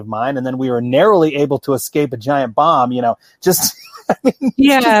teammate of mine, and then we were narrowly able to escape a giant bomb, just, I mean,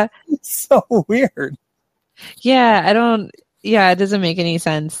 yeah, it's so weird. Yeah, it doesn't make any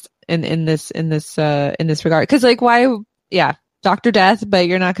sense in this regard. Cause why, Dr. Death, but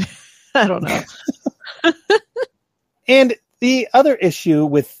you're not gonna, I don't know. And the other issue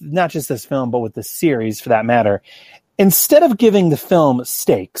with not just this film, but with the series for that matter, instead of giving the film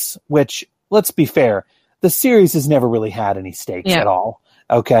stakes, which let's be fair, the series has never really had any stakes at all.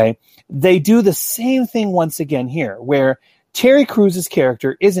 Okay. They do the same thing once again here where Terry Crews's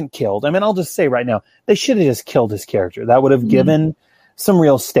character isn't killed. I mean, I'll just say right now, they should have just killed his character. That would have given some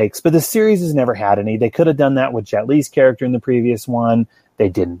real stakes, but the series has never had any. They could have done that with Jet Li's character in the previous one. They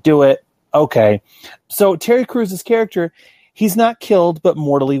didn't do it. Okay. So Terry Crews's character, he's not killed, but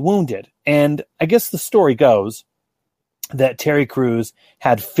mortally wounded. And I guess the story goes that Terry Crews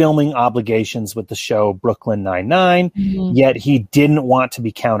had filming obligations with the show Brooklyn Nine-Nine, yet he didn't want to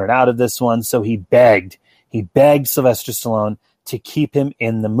be counted out of this one, so he begged Sylvester Stallone to keep him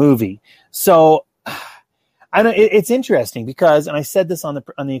in the movie. So I know it's interesting because, and I said this on the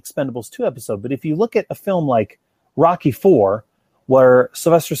Expendables 2 episode, but if you look at a film like Rocky IV, where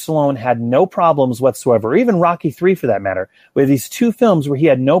Sylvester Stallone had no problems whatsoever, or even Rocky III for that matter, with these two films where he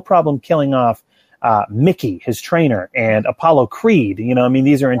had no problem killing off Mickey, his trainer, and Apollo Creed.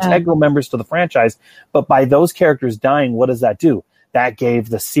 These are integral members to the franchise, but by those characters dying, what does that do? That gave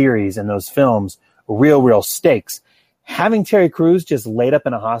the series and those films real stakes. Having Terry Crews just laid up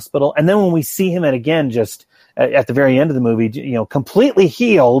in a hospital, and then when we see him just at the very end of the movie, completely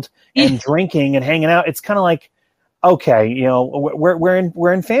healed and drinking and hanging out, it's kind of like, okay,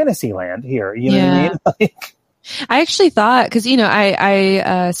 we're in fantasy land here. You know what I mean? I actually thought, because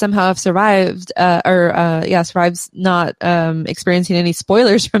I somehow have survived, survived not experiencing any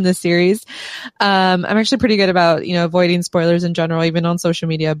spoilers from this series. I'm actually pretty good about avoiding spoilers in general, even on social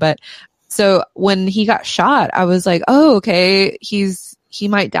media. But so when he got shot, I was like, oh, okay, he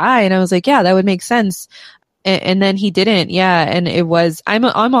might die, and I was like, yeah, that would make sense. And then he didn't. Yeah. And it was,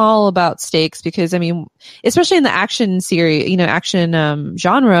 I'm all about stakes because especially in the action series, action,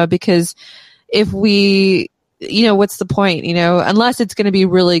 genre, because if we, what's the point, unless it's going to be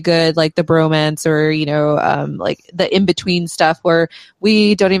really good, like the bromance or, like the in between stuff where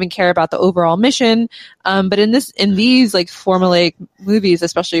we don't even care about the overall mission. But in these like formulaic movies,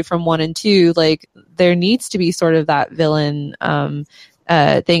 especially from 1 and 2, like there needs to be sort of that villain,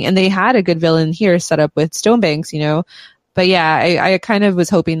 thing, and they had a good villain here set up with Stonebanks, but yeah, I kind of was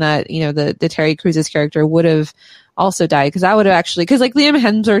hoping that the Terry Crews' character would have also died, because that would have actually, because like Liam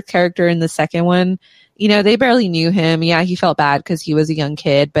Hemsworth's character in the second one, they barely knew him. Yeah, he felt bad because he was a young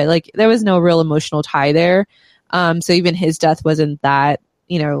kid, but like there was no real emotional tie there. So even his death wasn't that,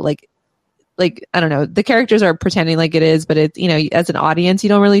 like I don't know, the characters are pretending like it is, but it's, as an audience, you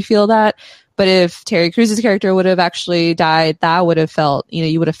don't really feel that. But if Terry Crews' character would have actually died, that would have felt,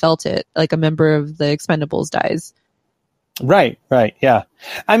 you would have felt it like a member of the Expendables dies. Right. Yeah.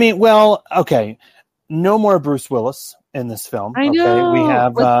 Okay. No more Bruce Willis in this film. I know. Okay? We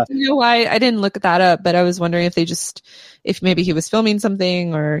have, why I didn't look that up, but I was wondering if maybe he was filming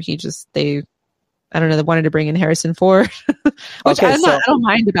something, or they wanted to bring in Harrison Ford, which I don't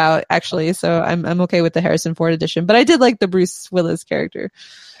mind about actually. So I'm okay with the Harrison Ford edition, but I did like the Bruce Willis character.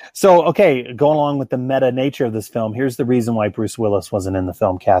 So, okay, going along with the meta nature of this film, here's the reason why Bruce Willis wasn't in the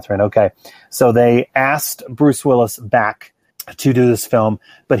film, Catherine. Okay, so they asked Bruce Willis back to do this film,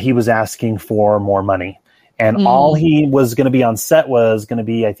 but he was asking for more money. And all he was going to be on set was going to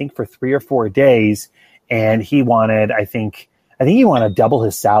be, I think, for 3 or 4 days. And he wanted, I think he wanted double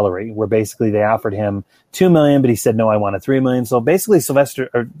his salary, where basically they offered him $2 million, but he said, no, I wanted $3 million. So basically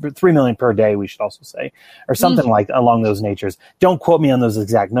or $3 million per day, we should also say, or something like along those natures. Don't quote me on those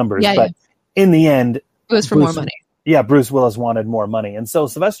exact numbers, but in the end, it was for more money. Yeah. Bruce Willis wanted more money. And so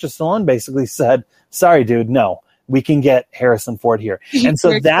Sylvester Stallone basically said, sorry, dude, no, we can get Harrison Ford here. And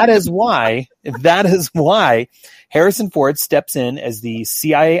so that is why Harrison Ford steps in as the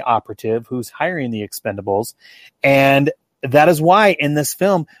CIA operative who's hiring the Expendables. And that is why in this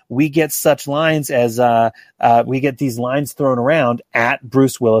film we get such lines as we get these lines thrown around at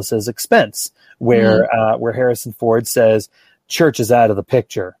Bruce Willis's expense, where Harrison Ford says, "Church is out of the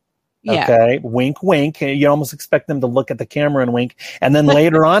picture." Okay, wink, wink. You almost expect them to look at the camera and wink. And then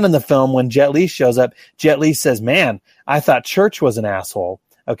later on in the film, when Jet Li shows up, Jet Li says, "Man, I thought Church was an asshole."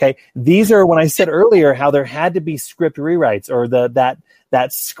 Okay, these are when I said earlier how there had to be script rewrites, or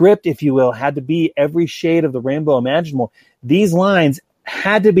that script, if you will, had to be every shade of the rainbow imaginable. These lines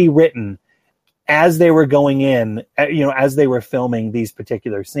had to be written as they were going in, as they were filming these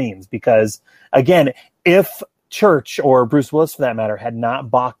particular scenes. Because, again, if Church, or Bruce Willis for that matter, had not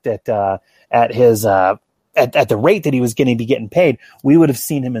balked at his at the rate that he was going to be getting paid, we would have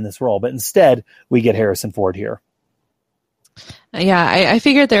seen him in this role. But instead, we get Harrison Ford here. Yeah, I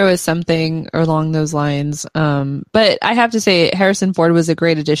figured there was something along those lines. But I have to say, Harrison Ford was a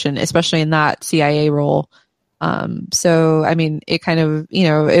great addition, especially in that CIA role. So, I mean, it kind of,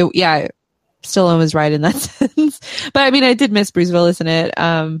 Stallone was right in that sense. But, I mean, I did miss Bruce Willis in it,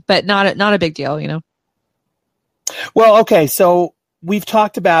 but not a big deal, Well, okay, so we've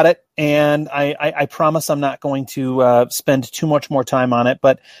talked about it, and I promise I'm not going to spend too much more time on it.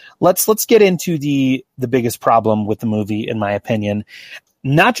 But let's get into the biggest problem with the movie, in my opinion.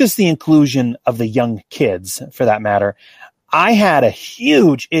 Not just the inclusion of the young kids, for that matter. I had a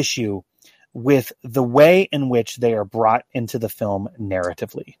huge issue with the way in which they are brought into the film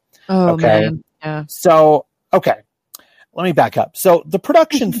narratively. Oh, okay. Man. Yeah. So, okay, let me back up. So the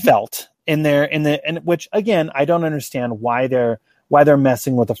production felt in which again, I don't understand why they're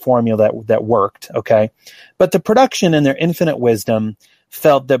messing with a formula that worked. Okay. But the production in their infinite wisdom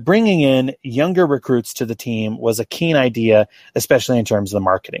felt that bringing in younger recruits to the team was a keen idea, especially in terms of the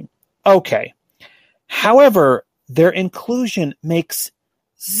marketing. Okay. However, their inclusion makes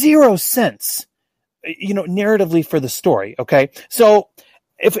zero sense, narratively for the story. Okay. So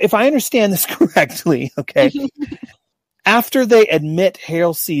if I understand this correctly, okay, after they admit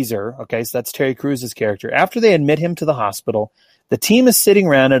Hail Caesar, okay, so that's Terry Crews' character, after they admit him to the hospital, the team is sitting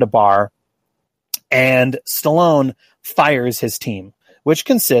around at a bar and Stallone fires his team, which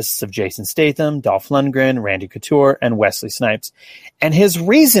consists of Jason Statham, Dolph Lundgren, Randy Couture, and Wesley Snipes. And his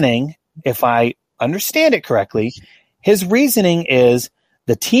reasoning, if I understand it correctly, his reasoning is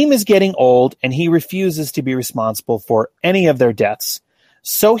the team is getting old and he refuses to be responsible for any of their deaths.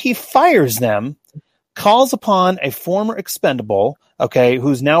 So he fires them, calls upon a former expendable, okay,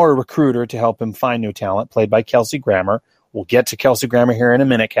 who's now a recruiter to help him find new talent, played by Kelsey Grammer. We'll get to Kelsey Grammer here in a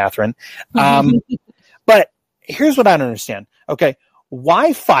minute, Catherine. But here's what I don't understand. Okay,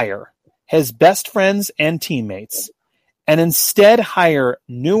 why fire his best friends and teammates and instead hire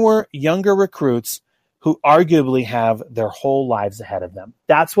newer, younger recruits who arguably have their whole lives ahead of them?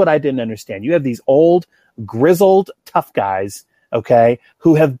 That's what I didn't understand. You have these old, grizzled, tough guys, okay,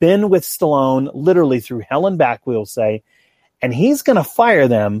 who have been with Stallone literally through hell and back, we'll say, and he's going to fire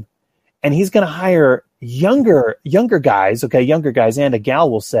them, and he's going to hire younger guys, okay, younger guys and a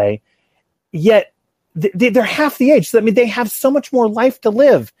gal, we'll say, yet they're half the age. So, I mean, they have so much more life to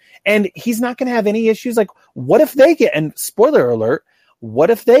live, and he's not going to have any issues. Like, what if they get, and spoiler alert, what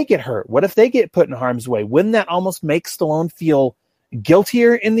if they get hurt? What if they get put in harm's way? Wouldn't that almost make Stallone feel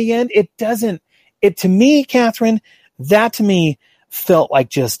guiltier in the end? It doesn't. To me, Catherine, that to me felt like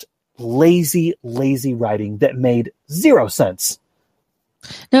just lazy writing that made zero sense.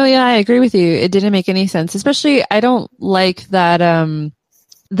 No, yeah, I agree with you. It didn't make any sense. Especially, I don't like that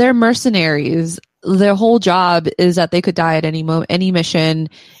they're mercenaries. Their whole job is that they could die at any moment, any mission,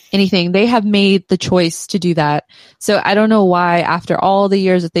 anything. They have made the choice to do that. So I don't know why, after all the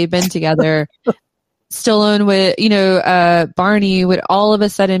years that they've been together, Stallone would, Barney would all of a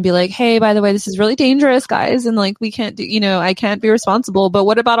sudden be like, hey, by the way, this is really dangerous, guys. And like, we can't do, I can't be responsible, but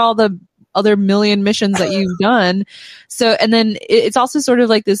what about all the other million missions that you've done? So, and then it's also sort of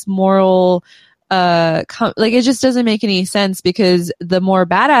like this moral, like it just doesn't make any sense, because the more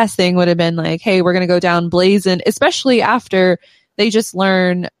badass thing would have been like, hey, we're going to go down blazing, especially after they just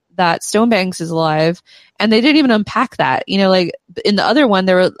learn that Stonebanks is alive, and they didn't even unpack that. Like in the other one,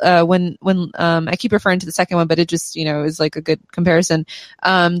 there were when I keep referring to the second one, but it just is like a good comparison.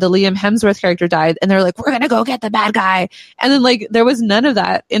 The Liam Hemsworth character died, and they're like, we're gonna go get the bad guy, and then like there was none of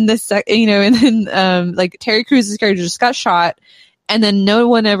that in this and then like Terry Crews' character just got shot, and then no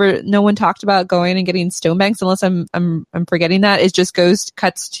one talked about going and getting Stonebanks, unless I'm forgetting that. It just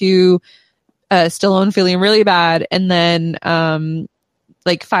cuts to Stallone feeling really bad, and then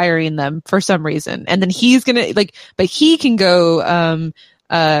like firing them for some reason, and then he's gonna but he can go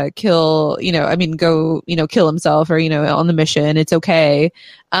kill kill himself or on the mission. It's okay.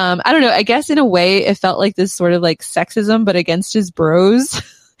 I don't know, I guess in a way it felt like this sort of like sexism, but against his bros.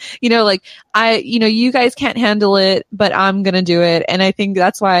 Like you guys can't handle it, but I'm gonna do it. And I think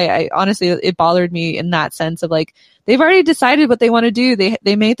that's why it bothered me in that sense of like, they've already decided what they want to do.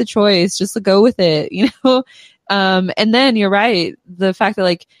 They made the choice, just to go with it, and then you're right, the fact that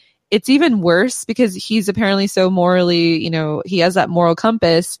like it's even worse because he's apparently so morally, he has that moral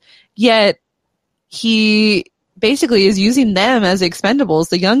compass, yet he basically is using them as expendables,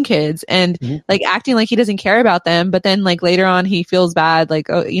 the young kids, and like acting like he doesn't care about them. But then like later on he feels bad, like,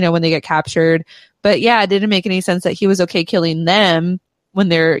 when they get captured. But yeah, it didn't make any sense that he was okay killing them when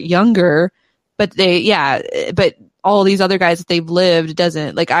they're younger, but but all these other guys that they've lived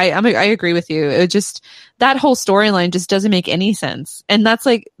doesn't. Like I agree with you. It just, that whole storyline just doesn't make any sense, and that's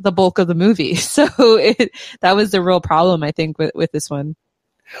like the bulk of the movie. So that was the real problem, I think, with this one.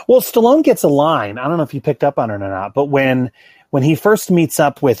 Well, Stallone gets a line. I don't know if you picked up on it or not, but when he first meets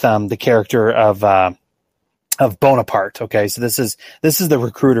up with the character of Bonaparte, okay, so this is the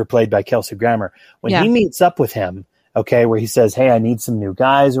recruiter played by Kelsey Grammer. When he meets up with him, okay, where he says, hey, I need some new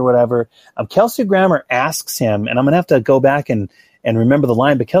guys or whatever, Kelsey Grammer asks him, and I'm going to have to go back and and remember the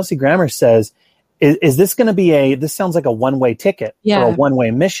line, but Kelsey Grammer says, is this going to be this sounds like a one-way ticket or a one-way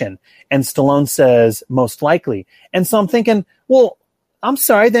mission? And Stallone says, most likely. And so I'm thinking, well, I'm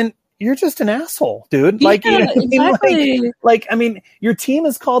sorry, then you're just an asshole, dude. Like, yeah, exactly. I mean, your team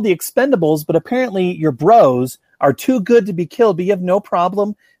is called the Expendables, but apparently your bros are too good to be killed, but you have no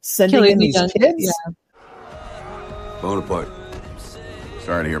problem sending in these kids? Yeah. Bonaparte.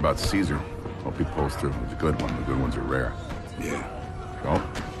 Sorry to hear about Caesar. Hope he pulls through. He's a good one. The good ones are rare. Yeah. So,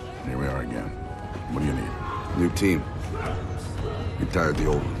 here we are again. What do you need? New team. Retired the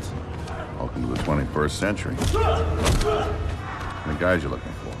old ones. Welcome to the 21st century. How many guys you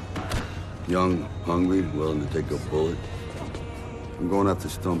looking for? Young, hungry, willing to take a bullet. I'm going after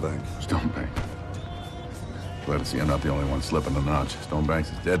Stonebanks. Stonebanks. Glad to see I'm not the only one slipping a notch.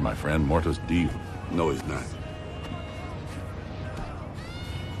 Stonebanks is dead, my friend. Mortis Dio. No, he's not.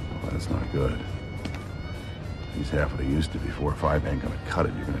 Well, that's not good. He's half what he used to be. 4 or 5 ain't gonna cut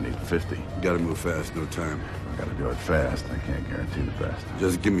it. You're gonna need 50. You gotta move fast, no time. I gotta do it fast. I can't guarantee the best.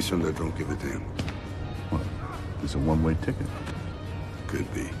 Just give me some that don't give a damn. What? It's a one-way ticket.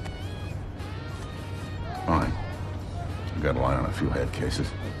 Could be. Fine. You got a line on a few head cases.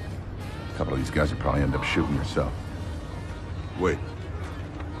 A couple of these guys will probably end up shooting yourself. Wait.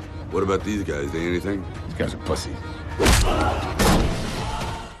 What about these guys? They anything? These guys are pussies.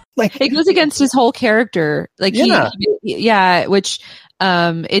 Like, it goes against his whole character. Like, which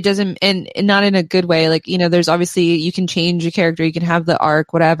it doesn't, and not in a good way. Like, you know, there's obviously, you can change a character, you can have the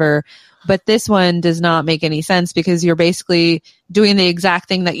arc, whatever. But this one does not make any sense because you're basically doing the exact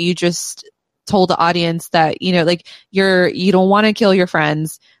thing that you just told the audience that, you know, like you don't want to kill your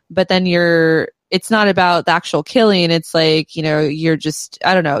friends, but then it's not about the actual killing. It's like, you know, you're just,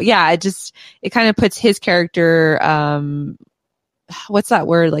 I don't know. Yeah. It kind of puts his character, what's that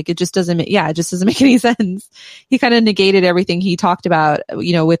word? Like, it just doesn't make any sense. He kind of negated everything he talked about,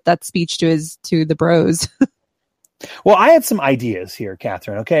 you know, with that speech to the bros. Well, I had some ideas here,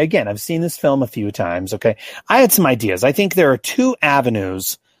 Catherine. Okay. Again, I've seen this film a few times. Okay. I had some ideas. I think there are 2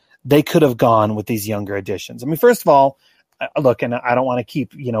 avenues they could have gone with these younger additions. I mean, first of all, look, and I don't want to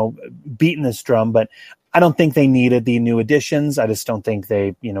keep, you know, beating this drum, but I don't think they needed the new additions. I just don't think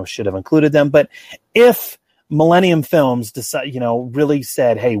they, you know, should have included them. But if Millennium Films decide, you know, really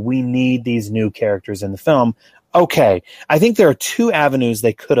said, hey, we need these new characters in the film, okay, I think there are 2 avenues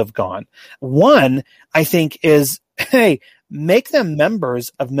they could have gone. One, I think, is, hey, make them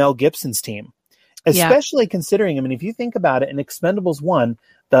members of Mel Gibson's team, especially considering, I mean, if you think about it, in Expendables 1,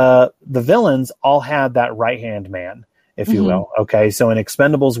 the villains all had that right-hand man, if you will. Okay, so in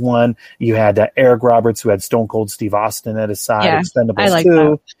Expendables 1, you had Eric Roberts, who had Stone Cold Steve Austin at his side. Yeah, Expendables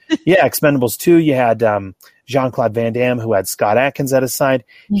 2, Expendables 2, you had Jean-Claude Van Damme, who had Scott Adkins at his side.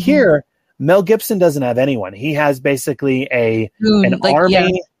 Mm-hmm. Here, Mel Gibson doesn't have anyone. He has basically an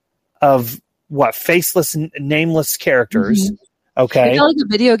army of faceless, nameless characters. Mm-hmm. Okay, it's like a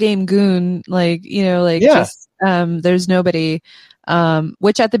video game goon. Like, you know, like just there's nobody.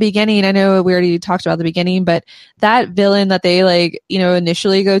 Which at the beginning, I know we already talked about the beginning, but that villain that they like, you know,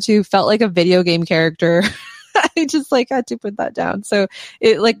 initially go to felt like a video game character. I just like had to put that down. So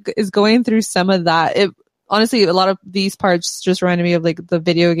it like is going through some of that. It honestly, a lot of these parts just reminded me of like the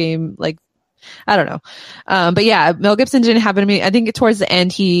video game, like, I don't know. But yeah, Mel Gibson didn't have any. I think towards the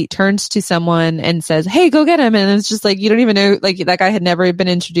end, he turns to someone and says, hey, go get him. And it's just like, you don't even know, like that guy had never been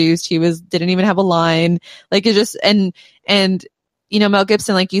introduced. He didn't even have a line. Like it just, and, you know, Mel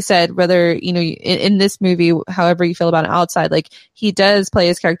Gibson, like you said, whether, you know, in this movie, however you feel about it outside, like he does play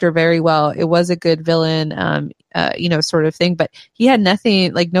his character very well. It was a good villain, you know, sort of thing, but he had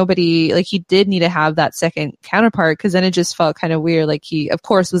nothing, like nobody, like he did need to have that second counterpart because then it just felt kind of weird. Like he, of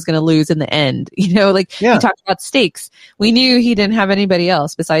course, was going to lose in the end, you know, like he talked about stakes. We knew he didn't have anybody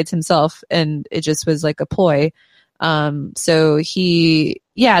else besides himself and it just was like a ploy. So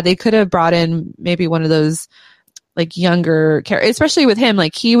they could have brought in maybe one of those like younger characters, especially with him.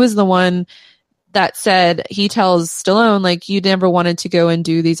 Like he was the one that said, he tells Stallone, like, you never wanted to go and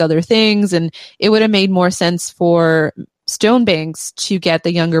do these other things. And it would have made more sense for Stonebanks to get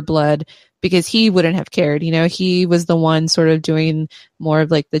the younger blood because he wouldn't have cared. You know, he was the one sort of doing more of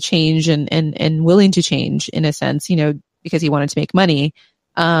like the change and willing to change in a sense, you know, because he wanted to make money.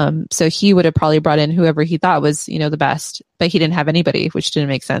 So he would have probably brought in whoever he thought was, you know, the best, but he didn't have anybody, which didn't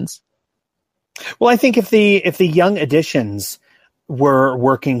make sense. Well, I think if the young additions were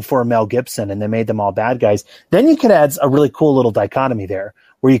working for Mel Gibson and they made them all bad guys, then you could add a really cool little dichotomy there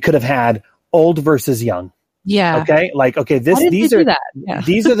where you could have had old versus young. Yeah. Okay. Like, okay, these are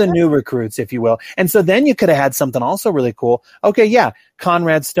these are the new recruits, if you will. And so then you could have had something also really cool. Okay. Yeah.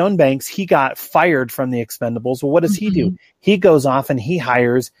 Conrad Stonebanks, he got fired from the Expendables. Well, what does he do? He goes off and he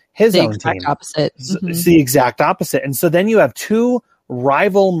hires his own team. Opposite. It's the exact opposite. And so then you have two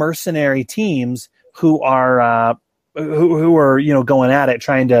rival mercenary teams who are, who are, you know, going at it,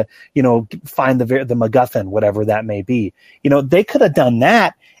 trying to, you know, find the MacGuffin, whatever that may be. You know, they could have done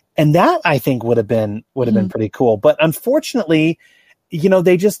that. And that, I think, would have been pretty cool. But unfortunately, you know,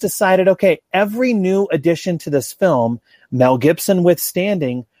 they just decided, okay, every new addition to this film, Mel Gibson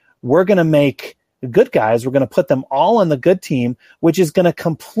withstanding, we're going to make good guys. We're going to put them all on the good team, which is going to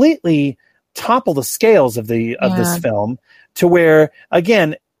completely topple the scales of this film to where,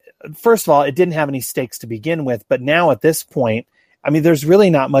 again, first of all, it didn't have any stakes to begin with. But now at this point, I mean, there's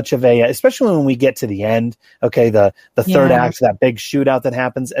really not much of a, especially when we get to the end, okay, the third act, that big shootout that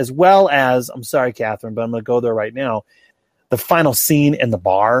happens, as well as, I'm sorry, Catherine, but I'm going to go there right now, the final scene in the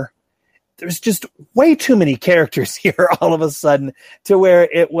bar. There's just way too many characters here all of a sudden to where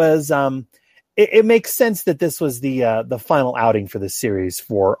it was, it makes sense that this was the final outing for this series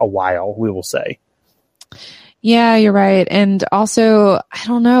for a while, we will say. Yeah, you're right. And also, I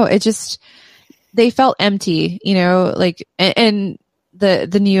don't know, it just... they felt empty, you know, like, and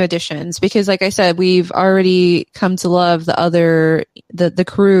the new additions, because like I said, we've already come to love the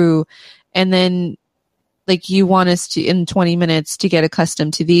crew. And then like you want us to, in 20 minutes, to get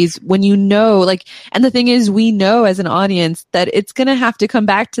accustomed to these when you know, like, and the thing is, we know as an audience that it's going to have to come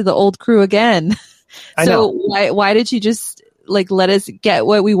back to the old crew again. So why did you just like let us get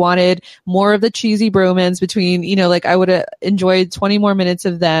what we wanted? More of the cheesy bromance between, you know, like I would have enjoyed 20 more minutes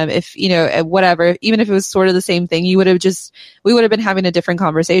of them if, you know, whatever, even if it was sort of the same thing, we would have been having a different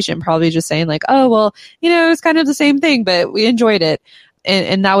conversation, probably just saying like, oh, well, you know, it's kind of the same thing, but we enjoyed it.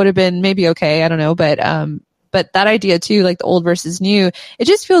 And that would have been maybe okay. I don't know. But that idea too, like the old versus new, it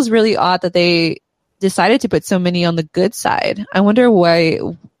just feels really odd that they decided to put so many on the good side. I wonder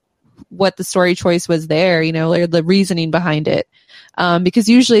what the story choice was there, you know, like the reasoning behind it. Because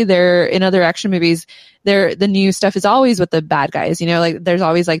usually they're in other action movies, the new stuff is always with the bad guys, you know, like there's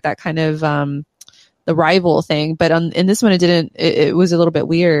always like that kind of, the rival thing. But in this one, it was a little bit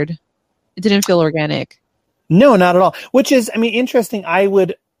weird. It didn't feel organic. No, not at all. Which is, I mean, interesting. I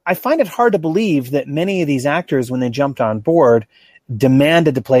find it hard to believe that many of these actors, when they jumped on board,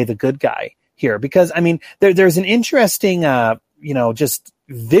 demanded to play the good guy here. Because, I mean, there's an interesting, you know, just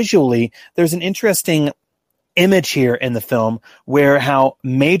visually, there's an interesting image here in the film where how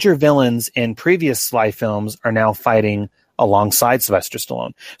major villains in previous Sly films are now fighting alongside Sylvester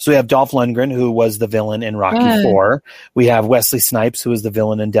Stallone. So we have Dolph Lundgren, who was the villain in Rocky IV. We have Wesley Snipes, who was the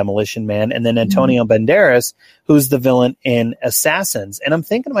villain in Demolition Man. And then Antonio Banderas, who's the villain in Assassins. And I'm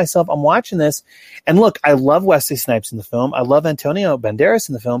thinking to myself, I'm watching this, and look, I love Wesley Snipes in the film. I love Antonio Banderas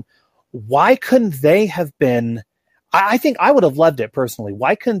in the film. Why couldn't they have been... I think I would have loved it personally.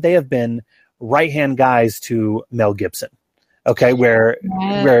 Why couldn't they have been right-hand guys to Mel Gibson? Okay, where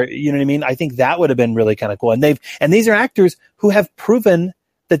you know what I mean? I think that would have been really kind of cool. And these are actors who have proven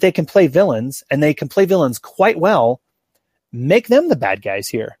that they can play villains, and they can play villains quite well. Make them the bad guys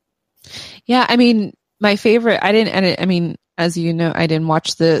here. Yeah, I mean, my favorite, I mean, as you know, I didn't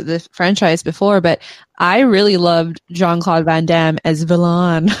watch the franchise before, but I really loved Jean-Claude Van Damme as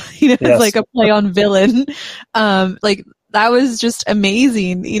villain, you know, yes. Like a play on villain. Like that was just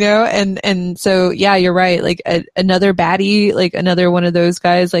amazing, you know? And so, yeah, you're right. Like another baddie, like another one of those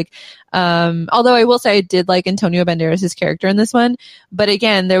guys, like, although I will say I did like Antonio Banderas' character in this one, but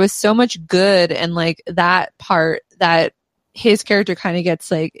again, there was so much good, and like that part that his character kind of gets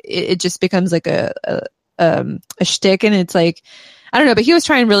like, it just becomes like a shtick, and it's like, I don't know, but he was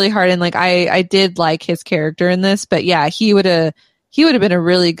trying really hard, and like I did like his character in this, but yeah, he would have been a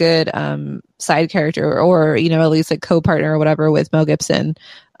really good side character, or you know, at least like co-partner or whatever with Mel Gibson,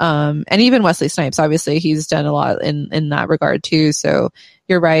 and even Wesley Snipes. Obviously, he's done a lot in that regard too. So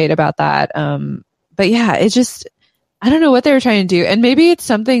you're right about that. But yeah, it just, I don't know what they were trying to do, and maybe it's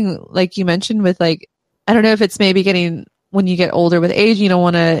something like you mentioned with like, I don't know if it's maybe getting, when you get older with age, you don't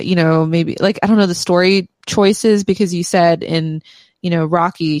want to, you know, maybe like, I don't know, the story choices, because you said in, you know,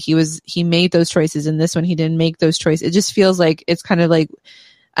 Rocky, he made those choices. In this one, he didn't make those choices. It just feels like it's kind of like,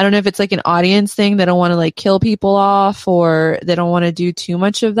 I don't know if it's like an audience thing. They don't want to like kill people off, or they don't want to do too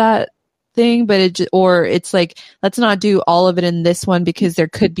much of that thing, but or it's like, let's not do all of it in this one because there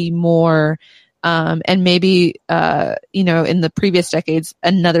could be more. And maybe, you know, in the previous decades,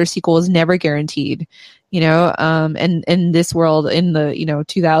 another sequel is never guaranteed, you know, and in this world, in the, you know,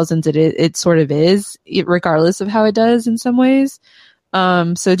 2000s, it sort of is, regardless of how it does in some ways.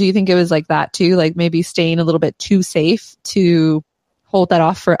 So do you think it was like that too? Like maybe staying a little bit too safe to hold that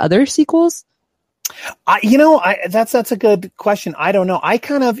off for other sequels? That's a good question. I don't know. I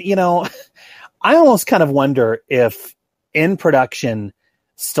kind of, I almost kind of wonder if in production,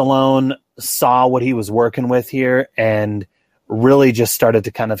 Stallone saw what he was working with here and really just started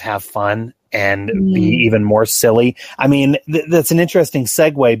to kind of have fun and be even more silly. I mean, that's an interesting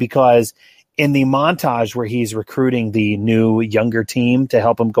segue because in the montage where he's recruiting the new younger team to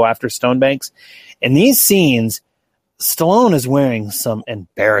help him go after Stonebanks, in these scenes, Stallone is wearing some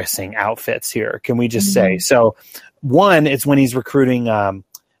embarrassing outfits here. Can we just say? So one, it's when he's recruiting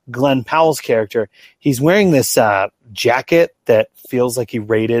Glenn Powell's character. He's wearing this jacket that feels like he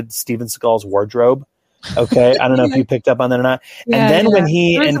raided Steven Seagal's wardrobe. Okay. I don't know if you picked up on that or not. And then when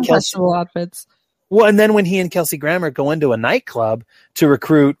he and Kelsey outfits. Well, and then when he and Kelsey Grammer go into a nightclub to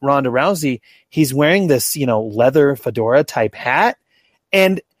recruit Ronda Rousey, he's wearing this, leather fedora type hat.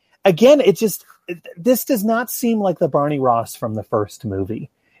 And again, this does not seem like the Barney Ross from the first movie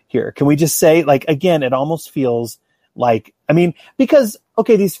here. Can we just say, like, again, it almost feels like, because,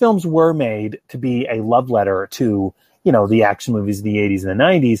 okay, these films were made to be a love letter to, the action movies of the 80s and the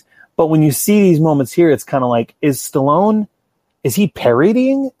 90s. But when you see these moments here, it's kind of like, is he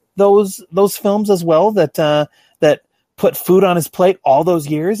parodying those films as well that put food on his plate all those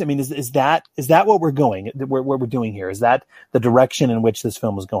years? I mean, is that what we're doing here? Is that the direction in which this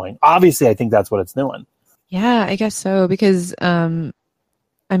film was going? Obviously, I think that's what it's doing. Yeah, I guess so, because, I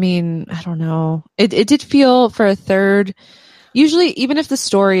don't know. It did feel for a third, usually even if the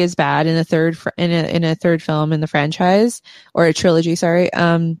story is bad in a third film in the franchise or a trilogy,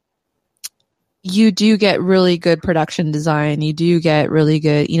 you do get really good production design. You do get really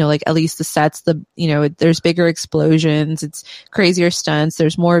good, like at least the sets, there's bigger explosions, it's crazier stunts,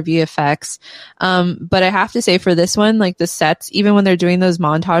 there's more VFX. But I have to say for this one, like the sets, even when they're doing those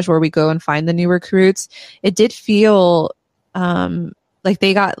montage where we go and find the new recruits, it did feel, like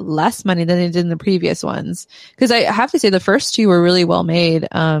they got less money than they did in the previous ones. Because I have to say the first two were really well made.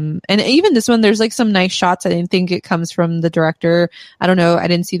 And even this one, there's like some nice shots. I didn't think it comes from the director. I don't know. I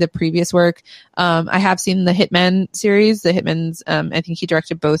didn't see the previous work. I have seen the Hitman series, the Hitman's, I think he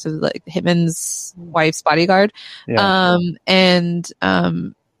directed both of the Hitman's Wife's Bodyguard. Yeah.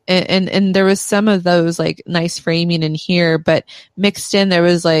 And there was some of those like nice framing in here, but mixed in there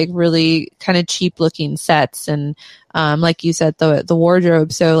was like really kind of cheap looking sets and like you said, the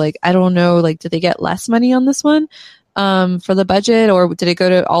wardrobe. So like I don't know, like did they get less money on this one for the budget, or did it go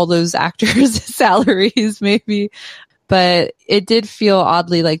to all those actors' salaries maybe? But it did feel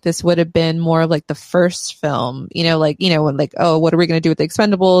oddly like this would have been more of like the first film, when like, oh, what are we going to do with the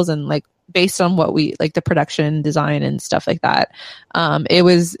Expendables? And like, based on what we like the production design and stuff like that. It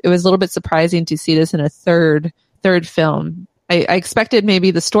was a little bit surprising to see this in a third film. I expected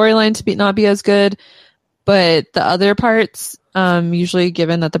maybe the storyline to not be as good, but the other parts, usually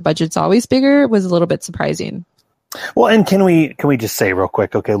given that the budget's always bigger, was a little bit surprising. Well, and can we just say real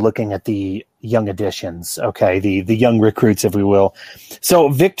quick, okay, looking at the young additions, okay, the young recruits, if we will. So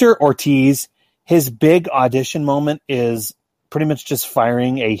Victor Ortiz, his big audition moment is pretty much just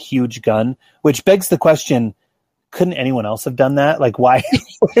firing a huge gun, which begs the question, couldn't anyone else have done that? Like, why?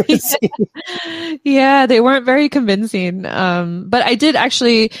 Yeah, they weren't very convincing. But I did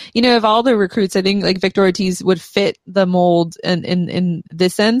actually, of all the recruits, I think like Victor Ortiz would fit the mold in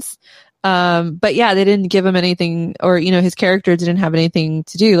this sense. But yeah, they didn't give him anything, or, his character didn't have anything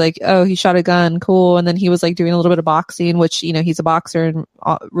to do. Like, oh, he shot a gun, cool. And then he was like doing a little bit of boxing, which, he's a boxer in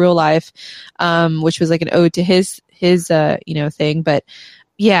real life, which was like an ode to his thing. But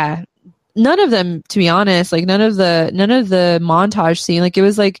yeah, none of them, to be honest, like none of the montage scene, like it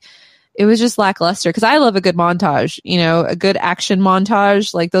was just lackluster. Cause I love a good montage, a good action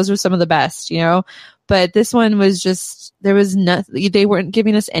montage. Like those were some of the best, but this one was just, there was nothing, they weren't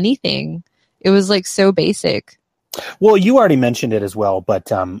giving us anything. It was like so basic. Well, you already mentioned it as well,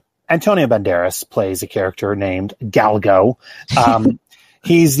 but, Antonio Banderas plays a character named Galgo.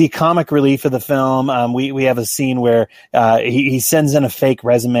 He's the comic relief of the film. We have a scene where he sends in a fake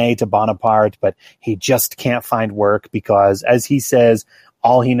resume to Bonaparte, but he just can't find work because, as he says,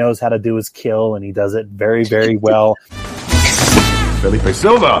 all he knows how to do is kill, and he does it very, very well. Felipe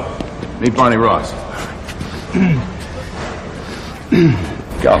Silva, meet Barney Ross.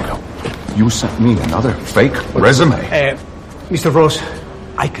 Galgo, you sent me another fake resume. Mr. Ross,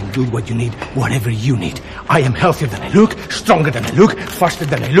 I can do what you need, whatever you need. I am healthier than I look, stronger than I look, faster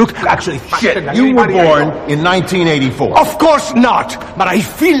than I look, actually faster than you were born in 1984. Of course not, but I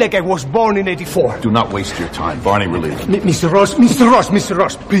feel like I was born in 84. Do not waste your time. Barney, relieve him. Mr.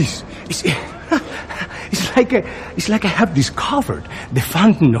 Ross, please. It's like I have discovered the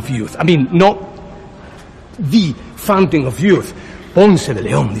fountain of youth. I mean, not the fountain of youth. Ponce de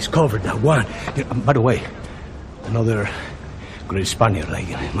Leon discovered that one. You know, by the way, another great Spaniard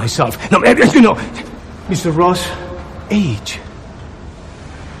like myself. No, you know, Mr. Ross, age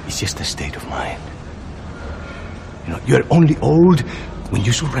is just a state of mind. You know, you're only old when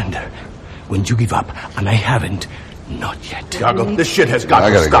you surrender, when you give up, and I haven't. Not yet. Tiago, this shit has got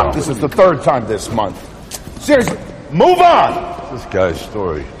to stop. This is the third time this month. Seriously, move on! This guy's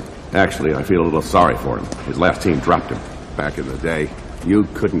story. Actually, I feel a little sorry for him. His last team dropped him. Back in the day, you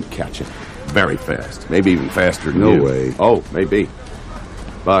couldn't catch him. Very fast. Maybe even faster than you. No way. Oh, maybe.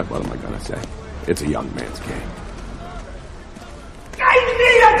 But what am I gonna say? It's a young man's game. I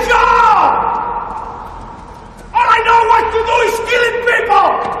need a job! All I know what to do is killing people!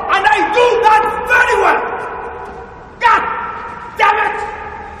 And I do that very well! God damn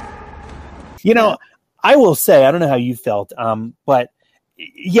it! You know, I will say, I don't know how you felt, but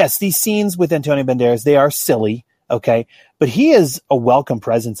yes, these scenes with Antonio Banderas, they are silly, okay? But he is a welcome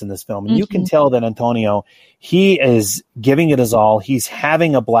presence in this film. And you can tell that Antonio, he is giving it his all. He's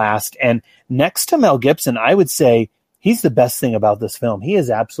having a blast. And next to Mel Gibson, I would say he's the best thing about this film. He is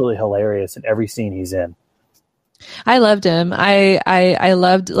absolutely hilarious in every scene he's in. I loved him. I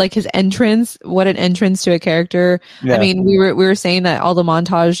loved like his entrance. What an entrance to a character. Yeah. I mean, we were saying that all the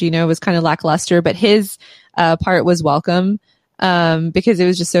montage, you know, was kind of lackluster, but his part was welcome. Because it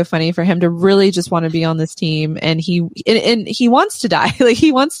was just so funny for him to really just want to be on this team, and he wants to die. Like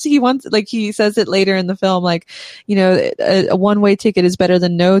he wants, like he says it later in the film, like, you know, a one-way ticket is better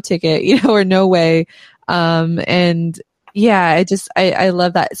than no ticket, you know, or no way. And yeah, I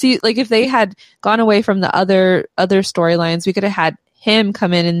love that. See, like if they had gone away from the other storylines, we could have had him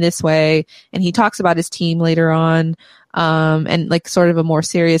come in this way, and he talks about his team later on. And like sort of a more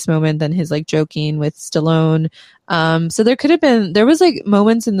serious moment than his like joking with Stallone. So there was like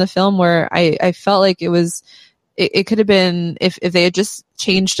moments in the film where I felt like it could have been, if they had just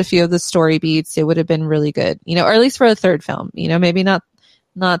changed a few of the story beats, it would have been really good, you know, or at least for a third film, you know, maybe not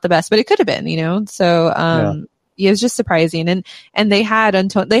the best, but it could have been, you know? So, yeah, it was just surprising. And they had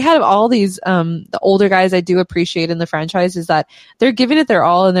all these, the older guys I do appreciate in the franchise is that they're giving it their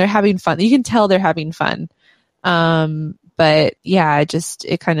all and they're having fun. You can tell they're having fun. But yeah,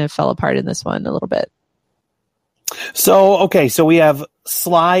 it kind of fell apart in this one a little bit. So we have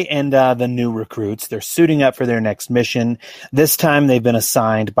Sly and the new recruits. They're suiting up for their next mission. This time they've been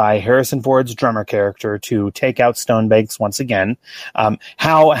assigned by Harrison Ford's drummer character to take out Stonebanks once again.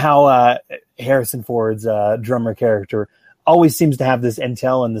 How Harrison Ford's drummer character always seems to have this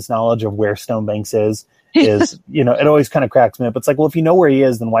intel and this knowledge of where Stonebanks is, you know, it always kind of cracks me up. It's like, well, if you know where he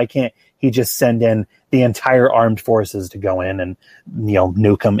is, then why can't he just send in the entire armed forces to go in and, you know,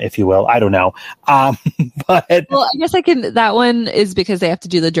 nuke him, if you will? I don't know. But well, I guess that one is because they have to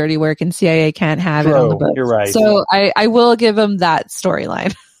do the dirty work and CIA can't have it on the books. You're right. So I will give them that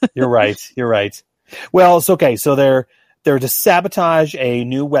storyline. You're right. Well, it's okay. So they're to sabotage a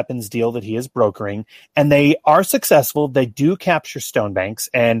new weapons deal that he is brokering, and they are successful. They do capture Stonebanks,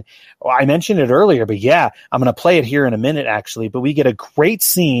 and I mentioned it earlier, but yeah, I'm going to play it here in a minute, actually. But we get a great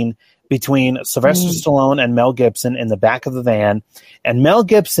scene between Sylvester Stallone and Mel Gibson in the back of the van. And Mel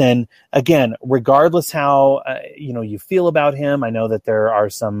Gibson, again, regardless how you feel about him, I know that there are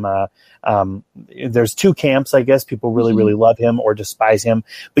some there's two camps, I guess. People really, really love him or despise him,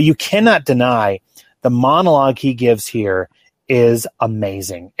 but you cannot deny the monologue he gives here is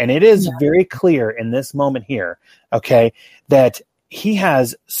amazing. And it is very clear in this moment here, okay, that he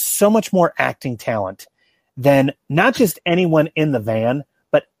has so much more acting talent than not just anyone in the van,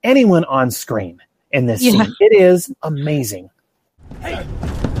 but anyone on screen in this scene. It is amazing. Hey,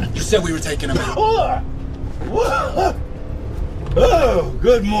 you said we were taking him out. Oh,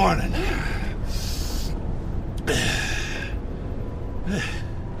 good morning.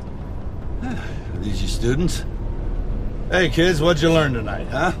 Are these your students? Hey, kids, what'd you learn tonight,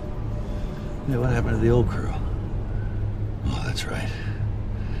 huh? Yeah, what happened to the old crew? Oh, that's right.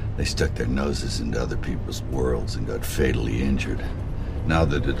 They stuck their noses into other people's worlds and got fatally injured. Now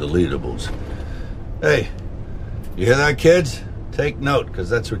they're the deletables. Hey, you hear that, kids? Take note, because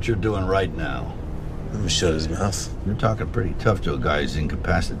that's what you're doing right now. Let me shut his mouth. You're talking pretty tough to a guy who's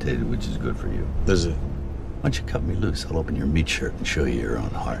incapacitated, which is good for you. Is it? Why don't you cut me loose? I'll open your meat shirt and show you your own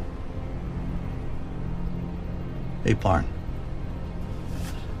heart. Hey, Parn.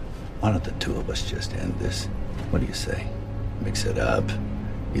 Why don't the two of us just end this? What do you say? Mix it up.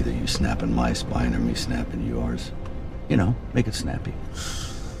 Either you snapping my spine or me snapping yours. You know, make it snappy.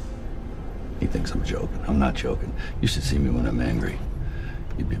 He thinks I'm joking. I'm not joking. You should see me when I'm angry.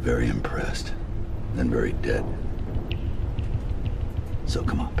 You'd be very impressed. then very dead. So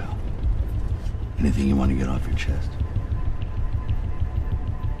come on, pal. Anything you want to get off your chest?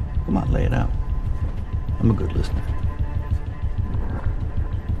 Come on, lay it out. I'm a good listener.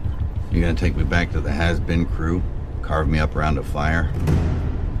 You gonna take me back to the has-been crew? Carve me up around a fire?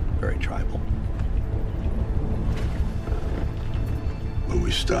 Very tribal. When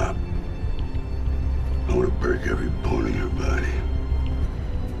we stop, I want to break every bone in your body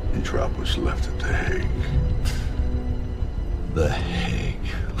and drop what's left at The Hague. The Hague.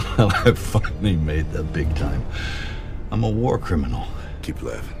 Well, I finally made the big time. I'm a war criminal. Keep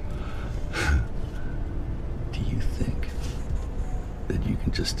laughing. Do you think that you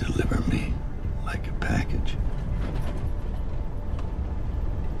can just deliver me like a package?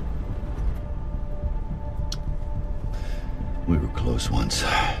 We were close once.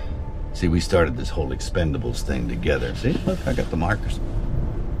 See, we started this whole Expendables thing together. See, look, I got the markers.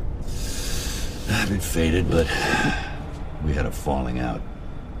 A bit faded, but we had a falling out.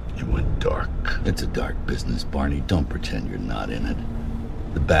 You went dark. It's a dark business, Barney. Don't pretend you're not in it.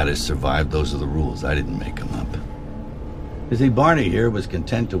 The baddest survived. Those are the rules. I didn't make them up. You see, Barney here was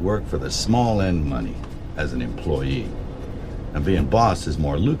content to work for the small-end money as an employee. And being boss is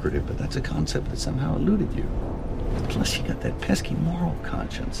more lucrative, but that's a concept that somehow eluded you. Plus, you got that pesky moral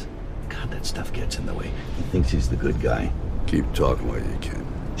conscience. God, that stuff gets in the way. He thinks he's the good guy. Keep talking while you can.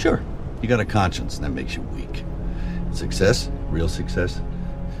 Sure, you got a conscience, and that makes you weak. Success, real success,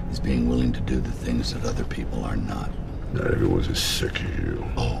 is being willing to do the things that other people are not. Not everyone's as sick as you.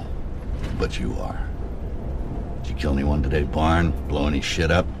 Oh, but you are. Did you kill anyone today, Barn? Blow any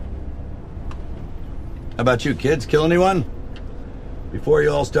shit up? How about you, kids? Kill anyone? Before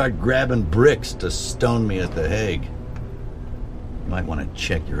you all start grabbing bricks to stone me at The Hague, you might want to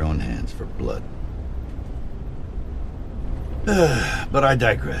check your own hands for blood. But I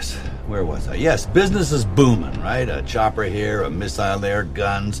digress. Where was I? Yes, business is booming, right? A chopper here, a missile there,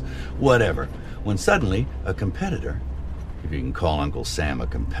 guns, whatever. When suddenly, a competitor, if you can call Uncle Sam a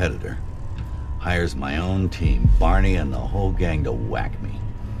competitor, hires my own team, Barney and the whole gang, to whack me.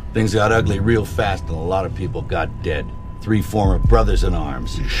 Things got ugly real fast and a lot of people got dead. 3 former brothers in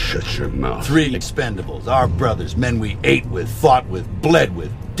arms. You shut your mouth. 3 Expendables, our brothers, men we ate with, fought with, bled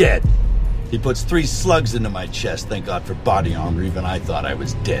with, dead. He puts 3 slugs into my chest, thank God for body armor, even I thought I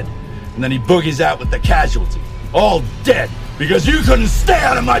was dead. And then he boogies out with the casualty, all dead, because you couldn't stay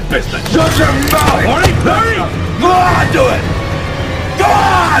out of my business. Shut your mouth! Barney! Go on, do it! Go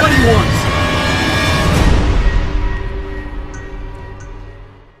on! What he wants.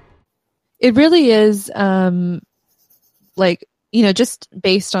 It really is, like, you know, just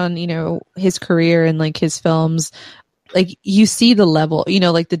based on, you know, his career and like his films, like you see the level, you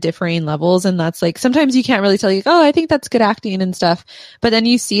know, like the differing levels. And that's like, sometimes you can't really tell you, oh, I think that's good acting and stuff. But then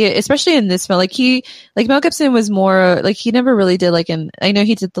you see it, especially in this film, like Mel Gibson was more like, he never really did I know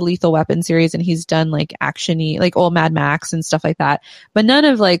he did the Lethal Weapon series and he's done like action-y, like old Mad Max and stuff like that. But none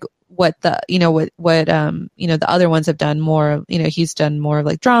of like what the, you know, what you know, the other ones have done more, you know, he's done more of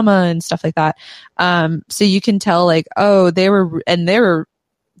like drama and stuff like that. So you can tell like, oh, they were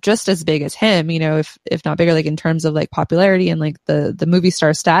just as big as him, you know, if not bigger, like in terms of like popularity and like the movie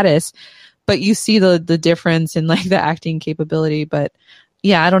star status, but you see the difference in like the acting capability. But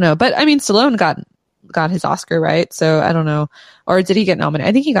yeah, I don't know. But I mean, Stallone got his Oscar, right? So I don't know. Or did he get nominated?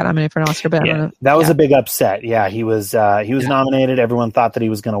 I think he got nominated for an Oscar, but I don't know. That was a big upset. Yeah, he was nominated. Everyone thought that he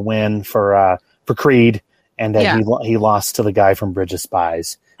was going to win for Creed, and then he lost to the guy from Bridge of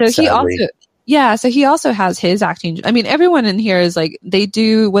Spies. So sadly. he also has his acting. I mean, everyone in here is like, they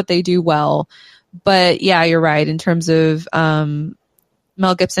do what they do well. But yeah, you're right. In terms of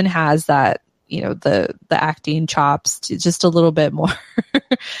Mel Gibson has that, you know, the acting chops just a little bit more.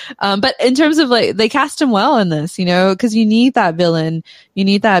 But in terms of like, they cast him well in this, you know, because you need that villain, you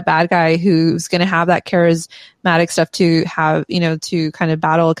need that bad guy who's going to have that charismatic stuff to have, you know, to kind of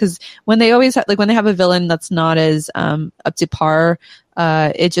battle. Because when they always when they have a villain that's not as up to par,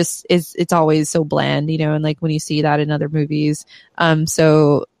 it just is, it's always so bland, you know, and like when you see that in other movies.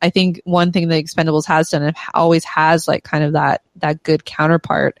 So I think one thing the Expendables has done, it always has like kind of that good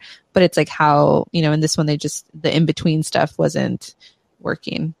counterpart, but it's like how, you know, in this one, the in-between stuff wasn't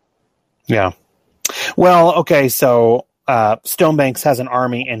working. Yeah. Well, okay. So, Stonebanks has an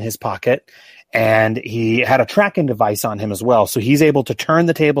army in his pocket, and he had a tracking device on him as well. So he's able to turn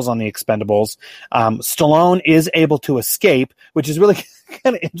the tables on the Expendables. Stallone is able to escape, which is really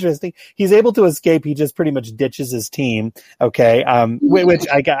kind of interesting. He's able to escape. He just pretty much ditches his team. Okay. Which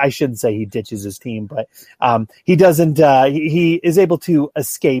I shouldn't say he ditches his team, but he doesn't, he is able to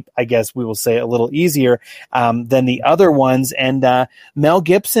escape, I guess we will say, a little easier than the other ones. And Mel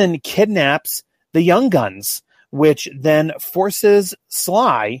Gibson kidnaps the Young Guns, which then forces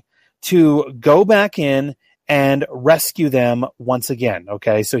Sly to go back in and rescue them once again.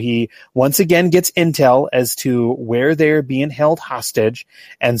 Okay, so he once again gets intel as to where they're being held hostage,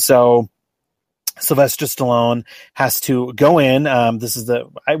 and so Sylvester Stallone has to go in. We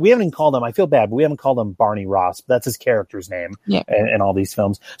haven't even called him, I feel bad, but we haven't called him Barney Ross, but that's his character's name in all these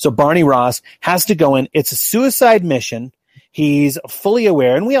films. So Barney Ross has to go in. It's a suicide mission. He's fully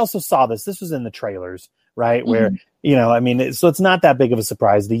aware, and we also saw this. This was in the trailers, right? Where, so it's not that big of a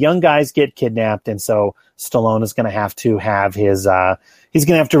surprise. The young guys get kidnapped, and so Stallone is going to have his, he's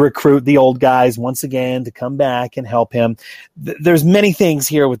going to have to recruit the old guys once again to come back and help him. There's many things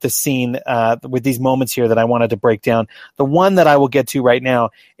here with this scene, with these moments here that I wanted to break down. The one that I will get to right now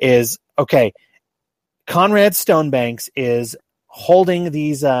is, okay, Conrad Stonebanks is holding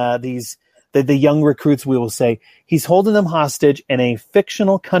the young recruits, we will say. He's holding them hostage in a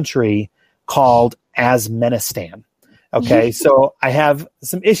fictional country called Asmenistan. Okay, so I have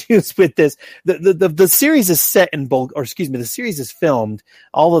some issues with this. The series is set in the series is filmed,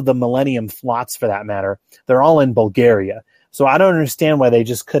 all of the Millennium Flots for that matter, they're all in Bulgaria. So I don't understand why they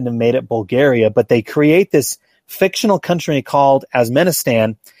just couldn't have made it Bulgaria, but they create this fictional country called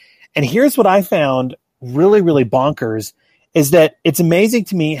Asmenistan. And here's what I found really, really bonkers, is that it's amazing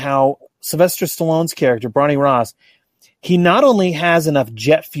to me how Sylvester Stallone's character, Barney Ross, he not only has enough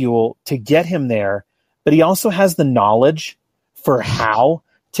jet fuel to get him there, but he also has the knowledge for how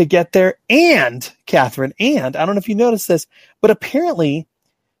to get there. And, Catherine, I don't know if you noticed this, but apparently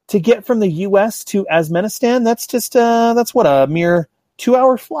to get from the U.S. to Asmenistan, that's just, a mere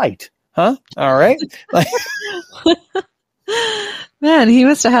 2-hour flight. Huh? All right. Man, he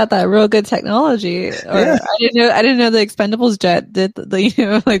must have had that real good technology. Or I didn't know the Expendables jet did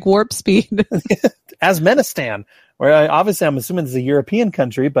the warp speed. Asmenistan, where obviously I'm assuming it's a European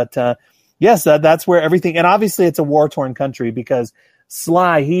country, but yes, that's where everything, and obviously it's a war-torn country because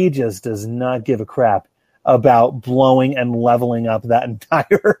Sly, he just does not give a crap about blowing and leveling up that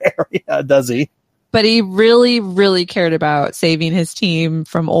entire area, does he? But he really, really cared about saving his team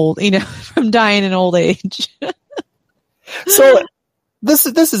from from dying in old age. So this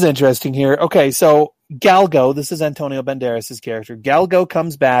is interesting here. Okay, so Galgo, this is Antonio Banderas' character. Galgo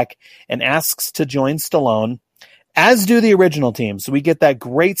comes back and asks to join Stallone, as do the original team. So we get that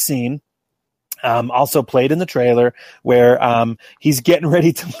great scene, also played in the trailer, where he's getting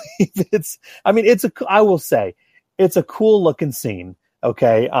ready to leave. I will say, it's a cool looking scene.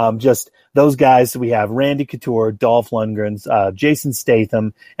 Okay, just those guys. We have Randy Couture, Dolph Lundgren, Jason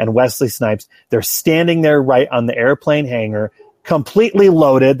Statham, and Wesley Snipes. They're standing there right on the airplane hangar, completely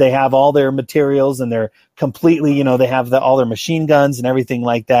loaded. They have all their materials, and they're completely, they have all their machine guns and everything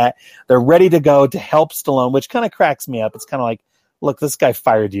like that. They're ready to go to help Stallone, which kind of cracks me up. It's kind of like, look, this guy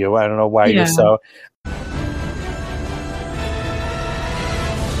fired you. I don't know why you're so.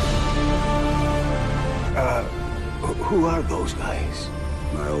 Who are those guys?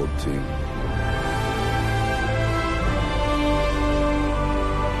 My old team.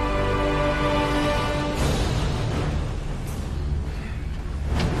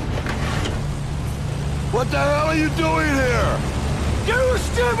 What the hell are you doing here? You were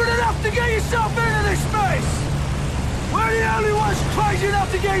stupid enough to get yourself into this space! We're the only ones crazy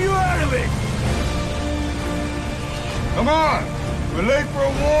enough to get you out of it! Come on! We're late for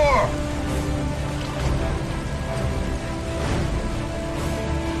a war!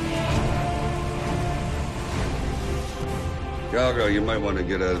 Galgo, you might want to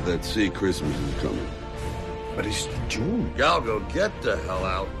get out of that sea. Christmas is coming. But it's June. Galgo, get the hell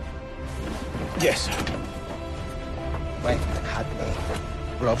out. Yes, sir. Wait, hat,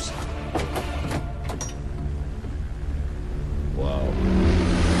 gloves. Wow.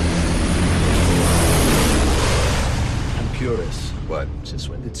 I'm curious. What? Since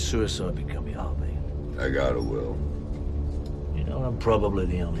when did suicide become your hobby? I got a will. I'm probably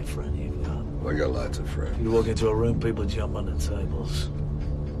the only friend you've got. I got lots of friends. You walk into a room, people jump on the tables.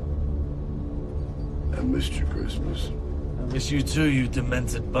 I missed you, Christmas. I miss you too, you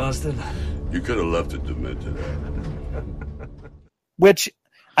demented bastard. You could have left it demented. Which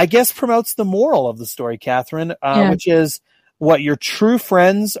I guess promotes the moral of the story, Catherine, which is what your true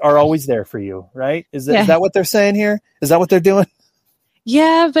friends are always there for you, right? Is that what they're saying here? Is that what they're doing?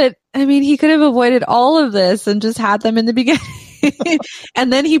 Yeah, but I mean, he could have avoided all of this and just had them in the beginning.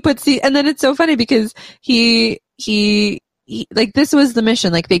 And then and then it's so funny because he like, this was the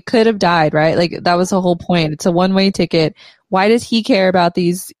mission. Like, they could have died, right? Like, that was the whole point. It's a one-way ticket. Why does he care about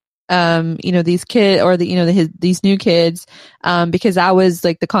these, these kids or these new kids? Because that was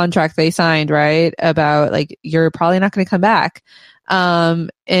like the contract they signed, right? About like, you're probably not going to come back.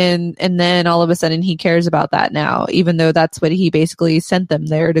 And then all of a sudden he cares about that now, even though that's what he basically sent them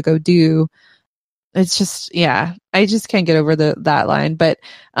there to go do. It's just, yeah, I just can't get over that line. But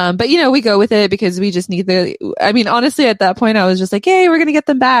we go with it because we just need honestly, at that point I was just like, yay, we're going to get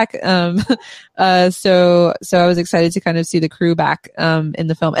them back. So I was excited to kind of see the crew back, in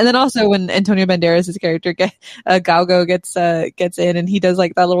the film. And then also when Antonio Banderas' character, Galgo gets in and he does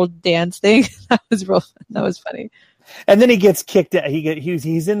like that little dance thing. That was funny. And then he gets kicked out.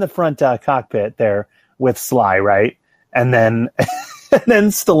 He's in the front cockpit there with Sly, right? And then and then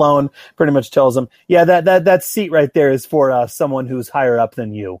Stallone pretty much tells him, yeah, that seat right there is for someone who's higher up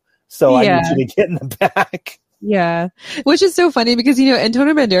than you. So I need you to get in the back. Yeah. Which is so funny because,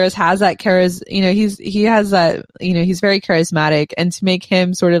 Antonio Banderas has that he has that, he's very charismatic, and to make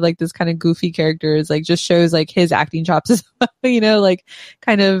him sort of like this kind of goofy character is like, just shows like his acting chops as well, like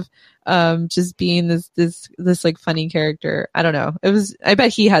kind of, just being this like funny character. I don't know. I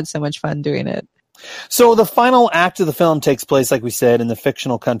bet he had so much fun doing it. So the final act of the film takes place, like we said, in the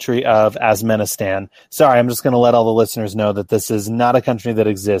fictional country of Asmenistan. Sorry, I'm just going to let all the listeners know that this is not a country that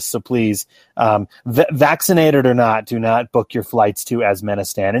exists. So please, vaccinated or not, do not book your flights to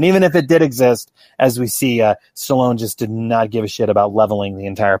Asmenistan. And even if it did exist, as we see, Stallone just did not give a shit about leveling the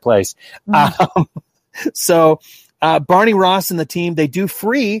entire place. So Barney Ross and the team, they do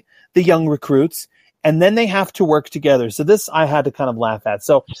free the young recruits, and then they have to work together. So this I had to kind of laugh at.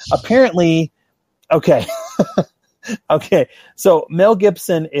 So apparently... Okay. Okay. So Mel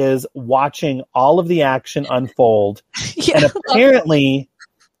Gibson is watching all of the action unfold. And apparently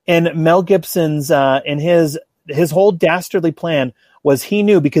in Mel Gibson's, in his whole dastardly plan was he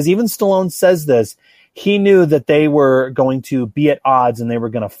knew, because even Stallone says this, he knew that they were going to be at odds and they were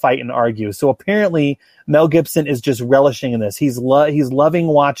going to fight and argue. So apparently Mel Gibson is just relishing in this. He's loving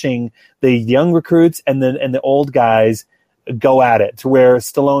watching the young recruits and the old guys go at it, to where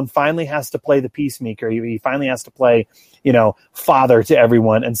Stallone finally has to play the peacemaker. He finally has to play, father to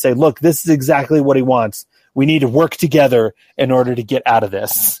everyone and say, look, this is exactly what he wants. We need to work together in order to get out of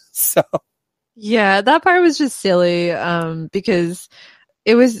this. So yeah, that part was just silly, because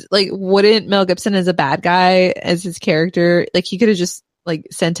it was like, wouldn't Mel Gibson as a bad guy, as his character, like he could have just like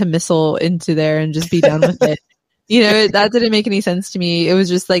sent a missile into there and just be done with it. That didn't make any sense to me. It was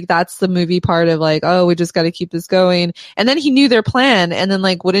just like, that's the movie part of like, oh, we just got to keep this going. And then he knew their plan. And then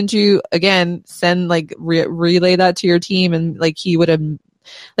like, wouldn't you again send like relay that to your team? And like, he would have,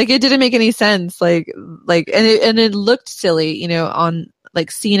 like, it didn't make any sense. And it looked silly, on like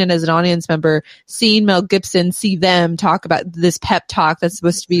seeing it as an audience member, seeing Mel Gibson, see them talk about this pep talk that's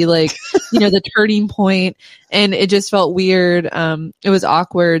supposed to be like, the turning point. And it just felt weird. It was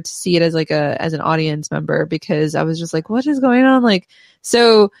awkward to see it as like as an audience member, because I was just like, what is going on? Like,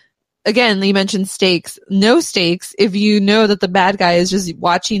 so again, you mentioned stakes, no stakes if you know that the bad guy is just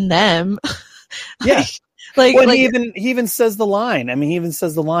watching them. Yeah. He even says the line. I mean, he even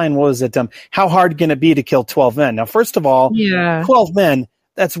says the line, what was it? How hard can it be to kill 12 men? Now, first of all, 12 men,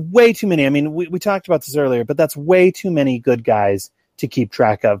 that's way too many. I mean, we talked about this earlier, but that's way too many good guys to keep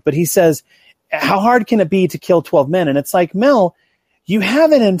track of. But he says, how hard can it be to kill 12 men? And it's like, Mel, you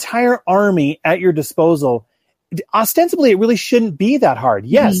have an entire army at your disposal. Ostensibly, it really shouldn't be that hard.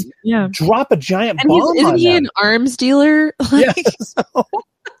 Yes. Yeah. Drop a giant bomb on them. Isn't he an arms dealer? Yes.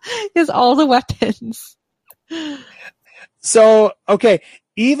 He has all the weapons. So, okay,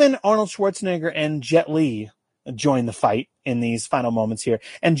 even Arnold Schwarzenegger and Jet Li join the fight in these final moments here.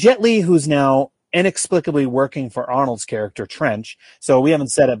 And Jet Li, who's now inexplicably working for Arnold's character, Trench. So we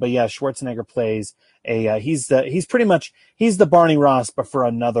haven't said it, but yeah, Schwarzenegger plays he's the Barney Ross, but for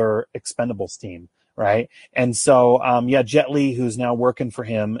another Expendables team, right? And so, Jet Li, who's now working for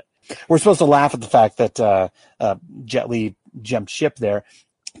him. We're supposed to laugh at the fact that Jet Li jumped ship there.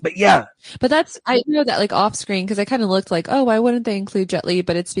 But yeah. But I know that like off screen, because I kind of looked like, oh, why wouldn't they include Jet Li?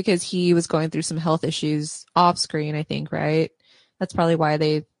 But it's because he was going through some health issues off screen, I think, right? That's probably why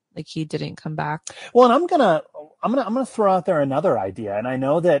he didn't come back. Well, and I'm gonna throw out there another idea. And I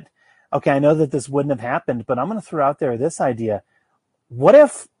know that this wouldn't have happened, but I'm gonna throw out there this idea. What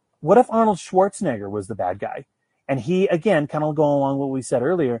if Arnold Schwarzenegger was the bad guy? And he, again, kind of going along with what we said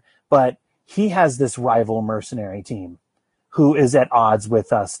earlier, but he has this rival mercenary team who is at odds with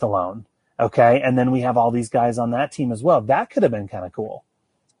Stallone. Okay. And then we have all these guys on that team as well. That could have been kind of cool.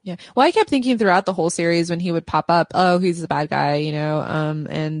 Yeah. Well, I kept thinking throughout the whole series when he would pop up, oh, he's the bad guy,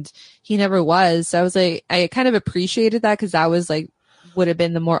 and he never was. So I was like, I kind of appreciated that, because that was like, would have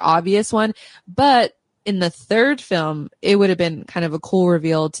been the more obvious one. But in the third film, it would have been kind of a cool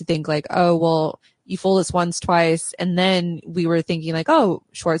reveal to think like, oh, well, you fool us once, twice. And then we were thinking like, oh,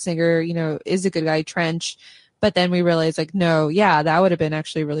 Schwarzenegger, is a good guy, Trench. But then we realized like, no, yeah, that would have been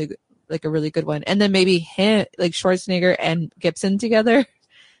actually really like a really good one. And then maybe him, like Schwarzenegger and Gibson together,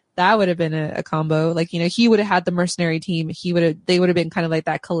 that would have been a combo. Like, he would have had the mercenary team. They would have been kind of like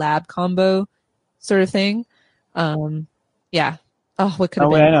that collab combo sort of thing. Yeah. Oh, what could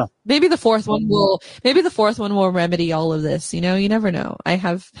have been? I know. Maybe the fourth one will remedy all of this. You never know.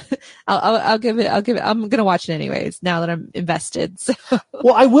 I'll give it, I'm going to watch it anyways now that I'm invested. So.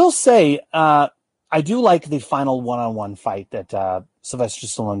 Well, I will say, I do like the final one-on-one fight that, Sylvester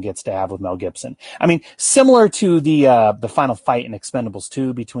Stallone gets to have with Mel Gibson. I mean, similar to the final fight in Expendables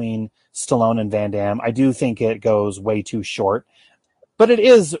 2 between Stallone and Van Damme, I do think it goes way too short, but it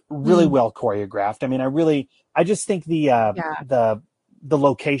is really well choreographed. I mean, I just think the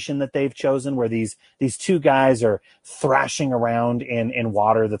location that they've chosen where these two guys are thrashing around in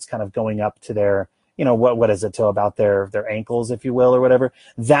water that's kind of going up to their, what is it, to about their ankles, if you will, or whatever.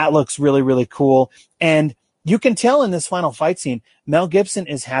 That looks really, really cool. And you can tell in this final fight scene, Mel Gibson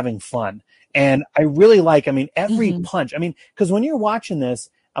is having fun. And I really like, every punch. Because when you're watching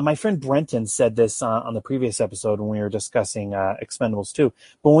this, my friend Brenton said this on the previous episode when we were discussing Expendables 2.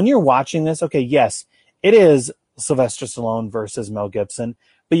 But when you're watching this, okay, yes, it is Sylvester Stallone versus Mel Gibson.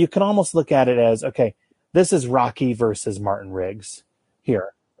 But you can almost look at it as, okay, this is Rocky versus Martin Riggs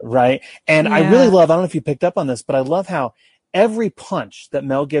here, right? And I really love, I don't know if you picked up on this, but I love how every punch that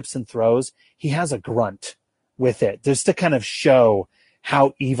Mel Gibson throws, he has a grunt with it, just to kind of show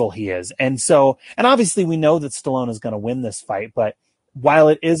how evil he is. And obviously we know that Stallone is going to win this fight, but while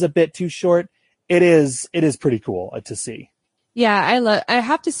it is a bit too short, it is pretty cool to see. Yeah, I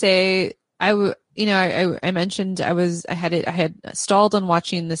have to say, I mentioned I had stalled on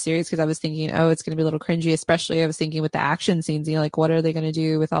watching the series because I was thinking, it's going to be a little cringy, especially I was thinking with the action scenes, like what are they going to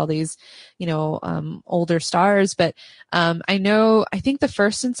do with all these, older stars? But, I think the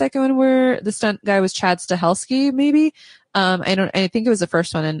first and second one were the stunt guy was Chad Stahelski, maybe. I think it was the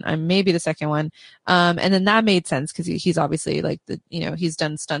first one and maybe the second one. And then that made sense because he's obviously like he's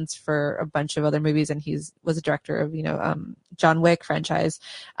done stunts for a bunch of other movies and was a director of, John Wick franchise.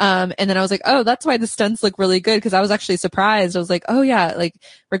 And then I was like, oh, that's why the stunts look really good. Cause I was actually surprised. I was like, oh yeah, like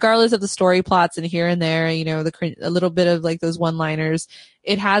regardless of the story plots and here and there, a little bit of like those one-liners,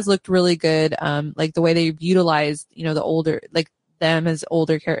 it has looked really good. Like the way they've utilized, the older, like them as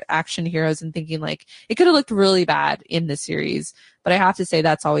older action heroes and thinking like it could have looked really bad in the series, but I have to say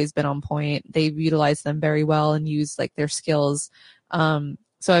that's always been on point. They've utilized them very well and used like their skills.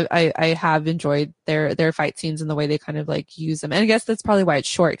 So I have enjoyed their fight scenes and the way they kind of like use them. And I guess that's probably why it's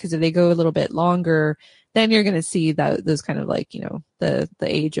short, because if they go a little bit longer, then you're going to see those kind of like, the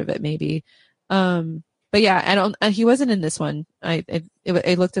age of it maybe. But yeah, he wasn't in this one. I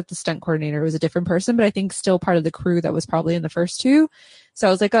looked at the stunt coordinator. It was a different person, but I think still part of the crew that was probably in the first two. So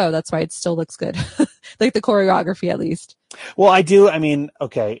I was like, oh, that's why it still looks good. Like the choreography at least. Well, I do.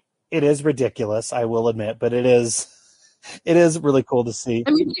 Okay, it is ridiculous, I will admit, but it is really cool to see.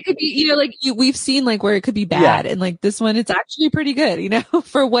 It could be, we've seen like where it could be bad, and like this one, it's actually pretty good,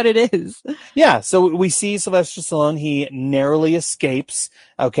 for what it is. Yeah. So we see Sylvester Stallone. He narrowly escapes.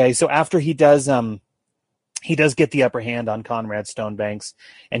 Okay. So after he does get the upper hand on Conrad Stonebanks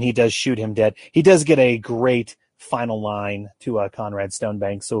and he does shoot him dead. He does get a great final line to Conrad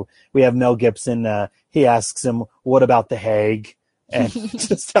Stonebanks. So we have Mel Gibson. He asks him, what about the Hague? And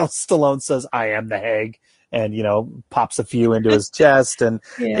just how Stallone says, I am the Hague. And, pops a few into his chest. And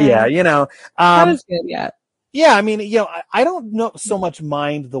that was good. Yeah. Yeah. I don't know so much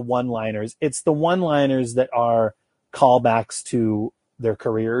mind the one-liners. It's the one-liners that are callbacks to their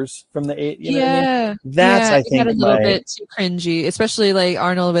careers from the eight. That's I think a little bit too cringy, especially like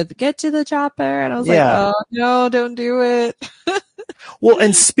Arnold with "Get to the chopper," and I was like, "Oh no, don't do it." Well,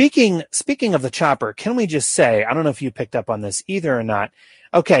 and speaking of the chopper, can we just say, I don't know if you picked up on this either or not.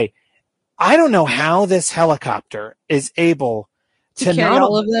 Okay, I don't know how this helicopter is able to carry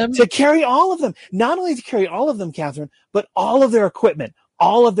all of them. To carry all of them, not only to carry all of them, Catherine, but all of their equipment.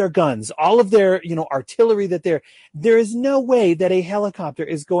 All of their guns, all of their, artillery there is no way that a helicopter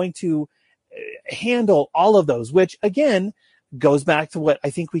is going to handle all of those, which again goes back to what I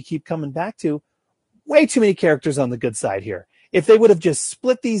think we keep coming back to. Way too many characters on the good side here. If they would have just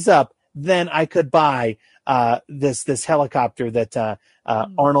split these up, then I could buy, this helicopter that,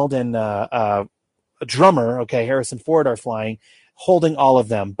 Arnold and, Drummer, Harrison Ford are flying, holding all of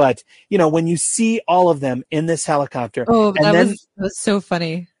them. But, when you see all of them in this helicopter. Oh, that was so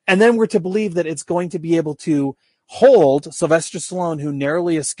funny. And then we're to believe that it's going to be able to hold Sylvester Stallone, who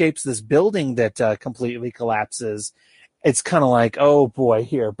narrowly escapes this building that completely collapses. It's kind of like, oh boy,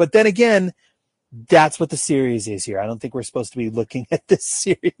 here. But then again, that's what the series is here. I don't think we're supposed to be looking at this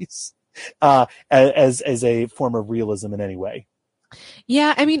series. as a form of realism in any way.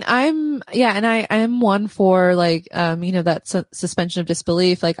 Yeah, I mean, I'm one for like, that suspension of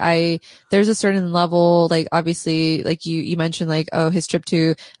disbelief. Like there's a certain level, like obviously, like you mentioned, like, oh, his trip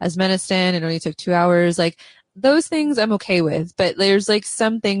to Asmenistan, it only took 2 hours. Like those things I'm okay with, but there's like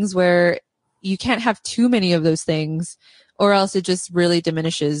some things where you can't have too many of those things or else it just really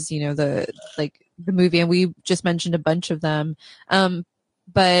diminishes, the movie. And we just mentioned a bunch of them.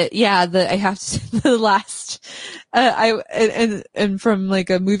 But yeah, I have to, the last, and from like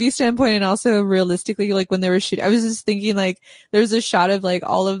a movie standpoint and also realistically, like when they were shooting, I was just thinking like, there's a shot of like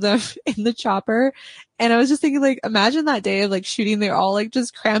all of them in the chopper. And I was just thinking like, imagine that day of like shooting, they're all like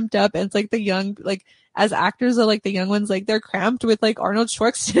just cramped up and it's like the young, like as actors are like the young ones, like they're cramped with like Arnold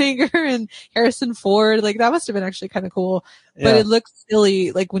Schwarzenegger and Harrison Ford. Like that must have been actually kind of cool, but it looks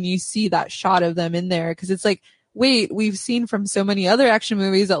silly. Like when you see that shot of them in there, cause it's like, wait, we've seen from so many other action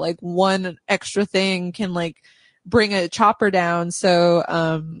movies that like one extra thing can like bring a chopper down. So,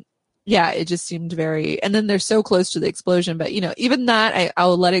 yeah, it just seemed very, and then they're so close to the explosion, but even that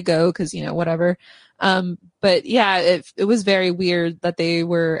I'll let it go. Cause whatever. But yeah, it was very weird that they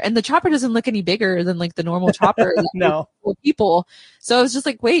were, and the chopper doesn't look any bigger than like the normal chopper. No. People. So I was just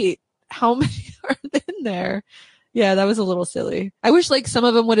like, wait, how many are in there? Yeah, that was a little silly. I wish like some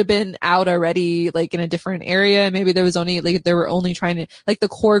of them would have been out already, like in a different area. Maybe there was only like, they were only trying to, like the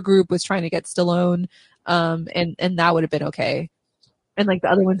core group was trying to get Stallone. And that would have been okay. And like the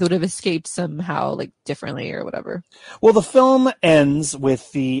other ones would have escaped somehow like differently or whatever. Well, the film ends with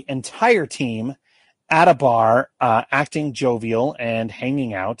the entire team at a bar, acting jovial and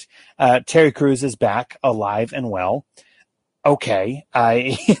hanging out. Terry Crews is back alive and well. Okay.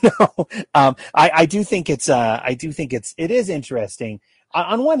 I do think it is interesting.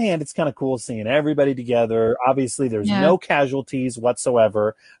 On one hand, it's kind of cool seeing everybody together. Obviously, there's no casualties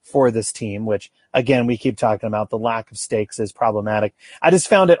whatsoever for this team, which again, we keep talking about the lack of stakes is problematic. I just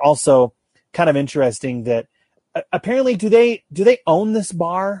found it also kind of interesting that apparently do they own this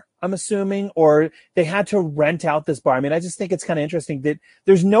bar? I'm assuming, or they had to rent out this bar. I mean, I just think it's kind of interesting that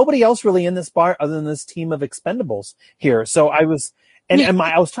there's nobody else really in this bar other than this team of Expendables here. So I was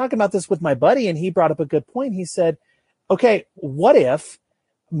talking about this with my buddy and he brought up a good point. He said, okay, what if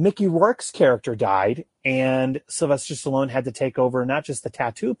Mickey Rourke's character died and Sylvester Stallone had to take over not just the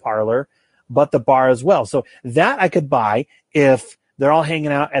tattoo parlor, but the bar as well. So that I could buy if they're all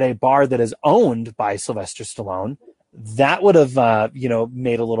hanging out at a bar that is owned by Sylvester Stallone. That would have,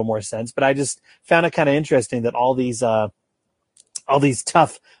 made a little more sense. But I just found it kind of interesting that all these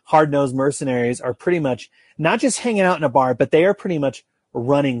tough, hard-nosed mercenaries are pretty much not just hanging out in a bar, but they are pretty much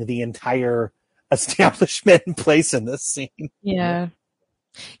running the entire establishment in place in this scene. Yeah.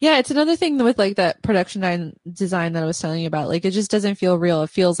 Yeah, it's another thing with like that production design that I was telling you about. Like it just doesn't feel real. It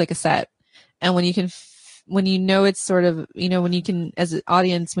feels like a set. And when you can when you know it's sort of, when you can, as an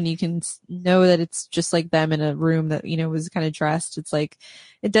audience, when you can know that it's just like them in a room that, was kind of dressed, it's like,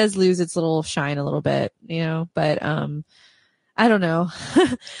 it does lose its little shine a little bit, but, I don't know.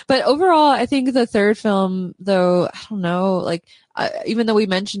 But overall, I think the third film, though, I don't know, like, even though we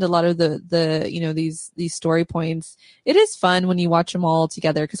mentioned a lot of the these story points, it is fun when you watch them all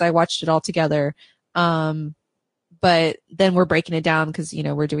together, because I watched it all together. But then we're breaking it down because,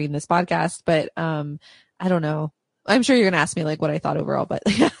 we're doing this podcast, but, I don't know. I'm sure you're going to ask me like what I thought overall, but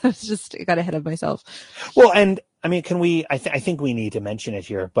I got ahead of myself. Well, and I mean, I think we need to mention it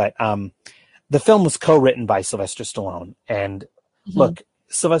here, but, the film was co-written by Sylvester Stallone, and look,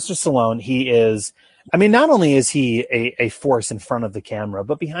 Sylvester Stallone, he is, I mean, not only is he a force in front of the camera,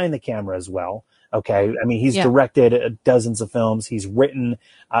 but behind the camera as well. Okay. I mean, he's directed dozens of films. He's written,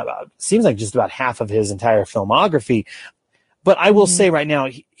 seems like just about half of his entire filmography. But I will say right now,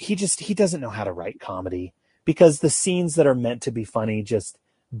 he doesn't know how to write comedy, because the scenes that are meant to be funny just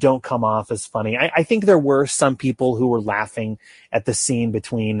don't come off as funny. I think there were some people who were laughing at the scene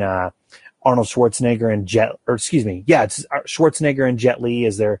between, Arnold Schwarzenegger and Schwarzenegger and Jet Li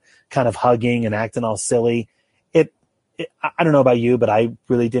as they're kind of hugging and acting all silly. I don't know about you, but I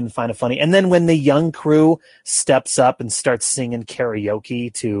really didn't find it funny. And then when the young crew steps up and starts singing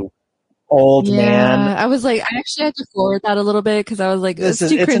karaoke to Old Man, I was like, I actually had to forward that a little bit, because I was like, it's too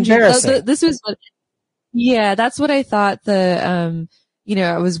cringy. embarrassing. This was what, that's what I thought. I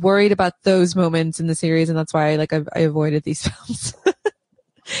was worried about those moments in the series, and that's why I avoided these films.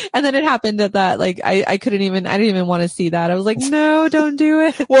 And then it happened at that, I didn't even want to see that. I was like, no, don't do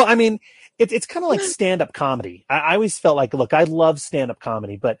it. Well, I mean, it's kind of like stand-up comedy. I always felt like, look, I love stand-up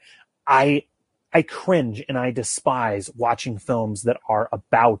comedy, but I cringe and I despise watching films that are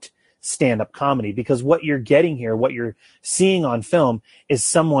about stand-up comedy, because what you're getting here, what you're seeing on film, is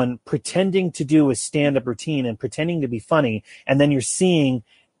someone pretending to do a stand-up routine and pretending to be funny, and then you're seeing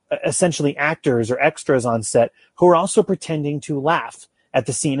essentially actors or extras on set who are also pretending to laugh at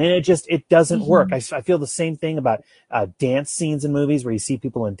the scene, and it doesn't work. I feel the same thing about dance scenes in movies where you see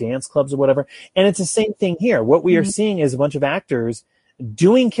people in dance clubs or whatever, and it's the same thing here. What we are seeing is a bunch of actors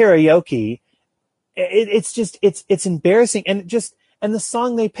doing karaoke. It's embarrassing, and the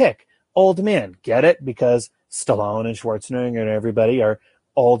song they pick, Old Man, get it? Because Stallone and Schwarzenegger and everybody are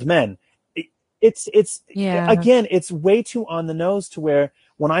old men. Again, it's way too on the nose to where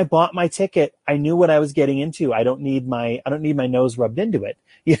when I bought my ticket, I knew what I was getting into. I don't need my nose rubbed into it,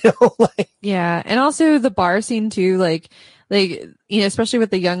 you know? Yeah. And also the bar scene too, like, you know, especially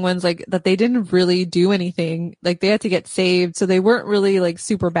with the young ones, like that they didn't really do anything. Like they had to get saved. So they weren't really like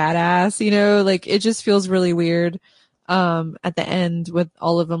super badass, you know, like it just feels really weird. At the end with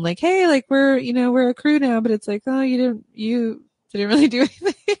all of them, like, hey, like we're a crew now, but it's like, oh, you didn't really do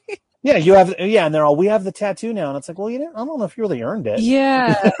anything. Yeah, and they're all, we have the tattoo now, and it's like, well, I don't know if you really earned it.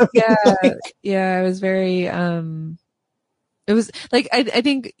 Yeah, yeah. It was very, it was like, I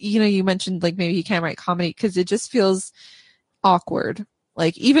think, you know, you mentioned like maybe he can't write comedy because it just feels awkward.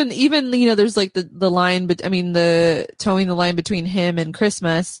 Like even, you know, there's like the line, but I mean, the towing the line between him and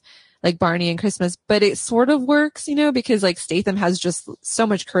Christmas, like Barney and Christmas, but it sort of works, you know, because like Statham has just so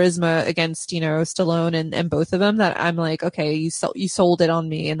much charisma against, you know, Stallone and both of them that I'm like, okay, you sold it on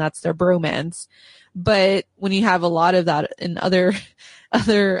me, and that's their bromance. But when you have a lot of that in other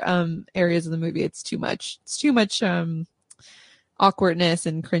areas of the movie, it's too much. It's too much awkwardness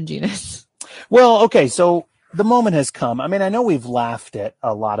and cringiness. Well, okay, so the moment has come. I mean, I know we've laughed at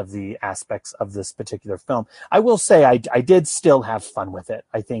a lot of the aspects of this particular film. I will say I did still have fun with it.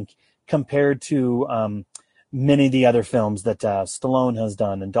 I think compared to many of the other films that Stallone has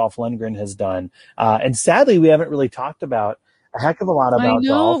done and Dolph Lundgren has done. And sadly, we haven't really talked about a heck of a lot about I know.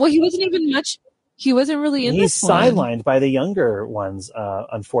 Dolph. Well, he wasn't really in He's this one. sidelined by the younger ones,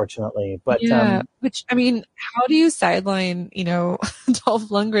 unfortunately. But yeah, which, I mean, how do you sideline, you know, Dolph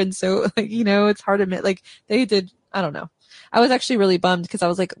Lundgren? So, like, you know, it's hard to admit, like, they did, I don't know. I was actually really bummed because I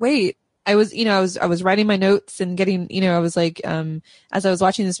was like, wait, I was writing my notes and getting, you know, I was like, as I was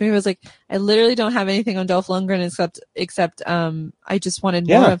watching this movie, I was like, I literally don't have anything on Dolph Lundgren except I just wanted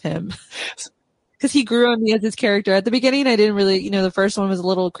more of him. Because he grew on me as his character. At the beginning, I didn't really, you know, the first one was a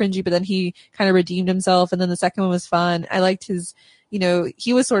little cringy, but then he kind of redeemed himself. And then the second one was fun. I liked his, you know,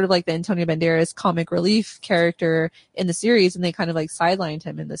 he was sort of like the Antonio Banderas comic relief character in the series, and they kind of like sidelined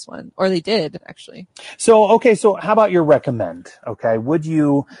him in this one. Or they did, actually. So how about your recommend? Okay. Would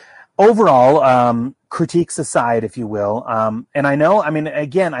you, overall, critiques aside, if you will, and I know, I mean,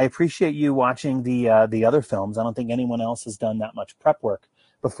 again, I appreciate you watching the other films. I don't think anyone else has done that much prep work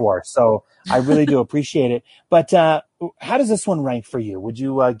before, so I really do appreciate it. But how does this one rank for you? Would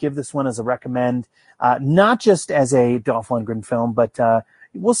you give this one as a recommend, not just as a Dolph Lundgren film, but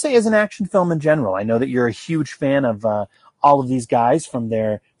we'll say as an action film in general? I know that you're a huge fan of all of these guys from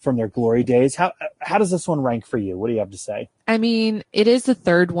their glory days. How does this one rank for you? What do you have to say? I mean, it is the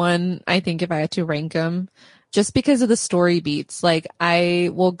third one, I think, if I had to rank them, just because of the story beats. Like, I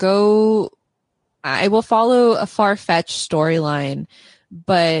will follow a far-fetched storyline,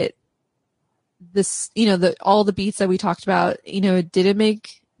 but this, you know, all the beats that we talked about, you know, it didn't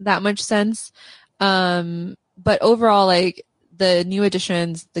make that much sense. But overall, like, the new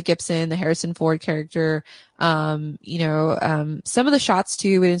additions, the Gibson, the Harrison Ford character, you know, some of the shots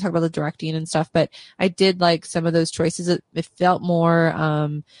too, we didn't talk about the directing and stuff, but I did like some of those choices. It felt more,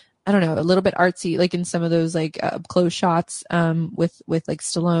 I don't know, a little bit artsy, like in some of those like up close shots, with like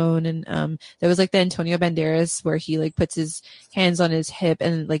Stallone, and there was like the Antonio Banderas where he like puts his hands on his hip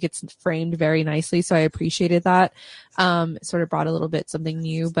and like it's framed very nicely. So I appreciated that. It sort of brought a little bit something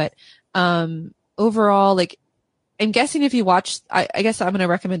new, but overall, like, I'm guessing if you watch, I guess I'm going to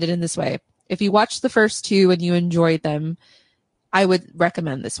recommend it in this way. If you watch the first two and you enjoyed them, I would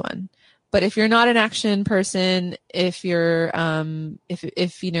recommend this one. But if you're not an action person, if you're,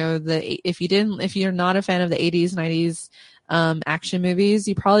 if you know, if you're not a fan of the 80s, 90s, action movies,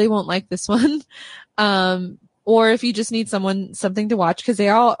 you probably won't like this one. Or if you just need something to watch, because they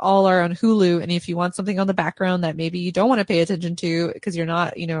all are on Hulu. And if you want something on the background that maybe you don't want to pay attention to because you're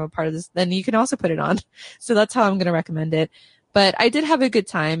not, you know, a part of this, then you can also put it on. So that's how I'm going to recommend it. But I did have a good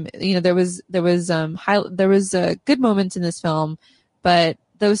time. You know, there was good moments in this film, but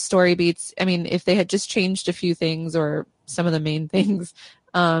those story beats, I mean, if they had just changed a few things or some of the main things,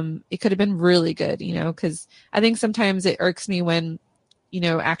 it could have been really good, you know, because I think sometimes it irks me when, you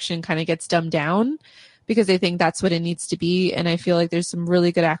know, action kind of gets dumbed down, because I think that's what it needs to be. And I feel like there's some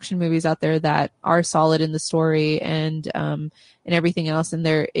really good action movies out there that are solid in the story and everything else. And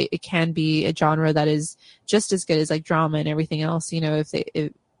it can be a genre that is just as good as like drama and everything else, you know,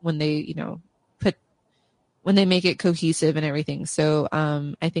 when they make it cohesive and everything. So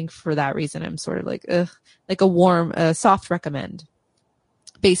I think for that reason, I'm sort of like a soft recommend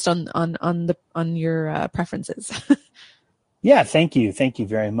based on your preferences. Yeah, thank you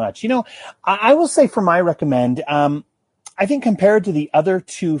very much. You know, I will say for my recommend, I think compared to the other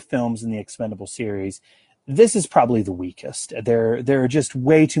two films in the Expendables series, this is probably the weakest. There are just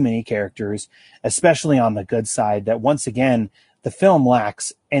way too many characters, especially on the good side, that once again, the film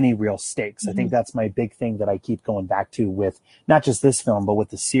lacks any real stakes. I think that's my big thing that I keep going back to with not just this film, but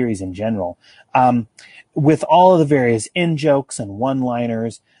with the series in general. With all of the various in-jokes and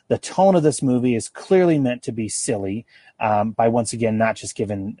one-liners, the tone of this movie is clearly meant to be silly, by once again, not just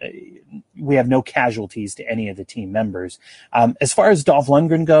given, we have no casualties to any of the team members. As far as Dolph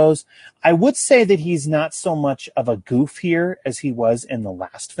Lundgren goes, I would say that he's not so much of a goof here as he was in the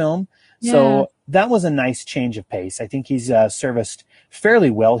last film. Yeah. So that was a nice change of pace. I think he's serviced fairly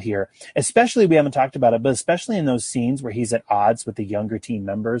well here, especially, we haven't talked about it, but especially in those scenes where he's at odds with the younger team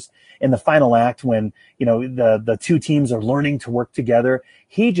members in the final act when, you know, the two teams are learning to work together.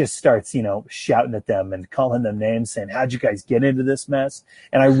 He just starts, you know, shouting at them and calling them names, saying, how'd you guys get into this mess?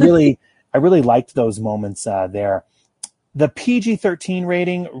 And I really liked those moments there. The PG-13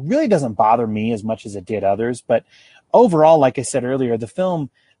 rating really doesn't bother me as much as it did others, but overall, like I said earlier, the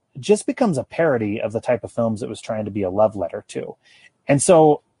film just becomes a parody of the type of films it was trying to be a love letter to. And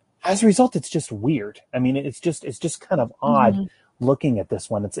so as a result, it's just weird. I mean, it's just kind of odd looking at this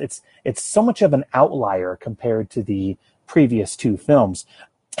one. It's so much of an outlier compared to the previous two films.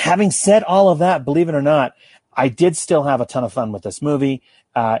 Having said all of that, believe it or not, I did still have a ton of fun with this movie.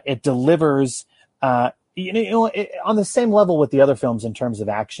 It delivers, on the same level with the other films in terms of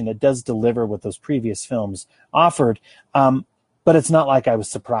action. It does deliver what those previous films offered. But it's not like I was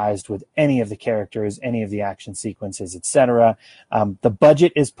surprised with any of the characters, any of the action sequences, etc. The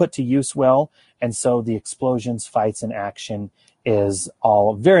budget is put to use well, and so the explosions, fights, and action is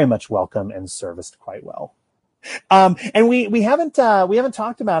all very much welcome and serviced quite well. And we haven't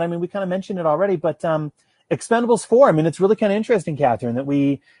talked about, I mean, we kind of mentioned it already, but Expendables 4, I mean, it's really kind of interesting, Catherine,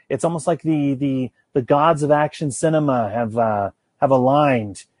 that it's almost like the gods of action cinema have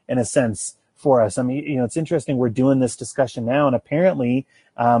aligned in a sense for us. I mean, you know, it's interesting. We're doing this discussion now, and apparently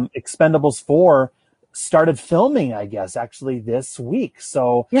Expendables 4 started filming, I guess, actually this week.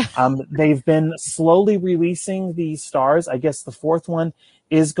 So they've been slowly releasing the stars. I guess the fourth one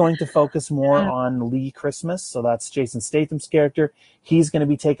is going to focus more on Lee Christmas. So that's Jason Statham's character. He's going to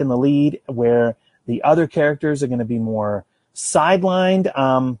be taking the lead, where the other characters are going to be more sidelined.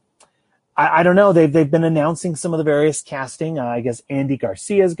 I don't know. They've been announcing some of the various casting. I guess Andy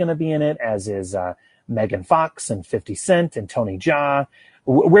Garcia is going to be in it, as is Megan Fox and 50 Cent and Tony Jaa.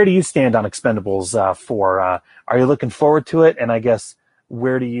 Where do you stand on Expendables 4? Are you looking forward to it? And I guess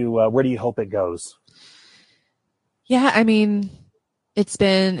where do you hope it goes? Yeah, I mean, it's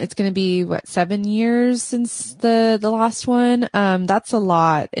going to be 7 years since the last one. That's a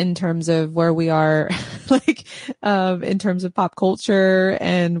lot in terms of where we are, like, in terms of pop culture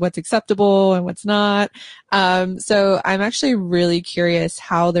and what's acceptable and what's not. So I'm actually really curious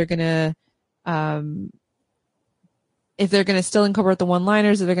how they're going to, if they're going to still incorporate the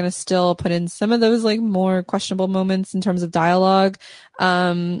one-liners, if they're going to still put in some of those like more questionable moments in terms of dialogue.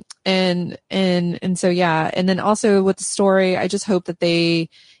 And so, yeah. And then also with the story, I just hope that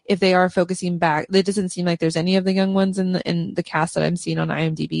if they are focusing back, it doesn't seem like there's any of the young ones in the cast that I'm seeing on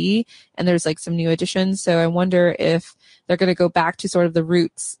IMDb, and there's like some new additions. So I wonder if they're going to go back to sort of the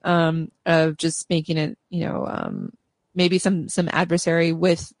roots, of just making it, maybe some adversary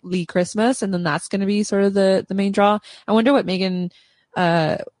with Lee Christmas, and then that's going to be sort of the main draw. I wonder what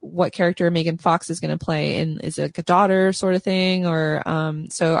character Megan Fox is going to play, and is it like a daughter sort of thing, or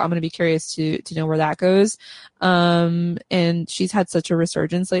so I'm going to be curious to know where that goes. And she's had such a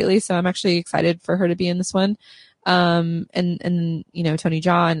resurgence lately, so I'm actually excited for her to be in this one. And Tony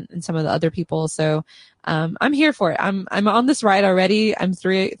Jaa and some of the other people. So I'm here for it. I'm on this ride already. I'm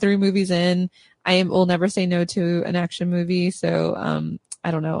three movies in. I will never say no to an action movie. So,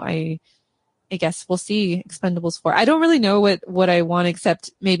 I don't know. I guess we'll see Expendables 4. I don't really know what I want, except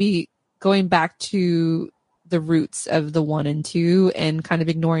maybe going back to the roots of the 1 and 2 and kind of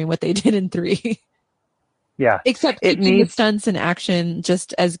ignoring what they did in 3. Yeah. Except keeping the stunts and action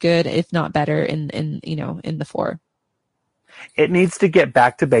just as good, if not better, in the 4. It needs to get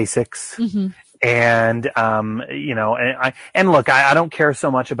back to basics. Mm-hmm. And, and look, I don't care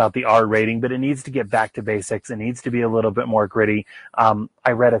so much about the R rating, but it needs to get back to basics. It needs to be a little bit more gritty.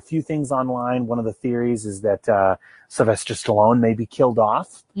 I read a few things online. One of the theories is that, Sylvester Stallone may be killed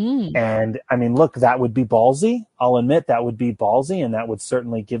off. And I mean, look, that would be ballsy. I'll admit that would be ballsy, and that would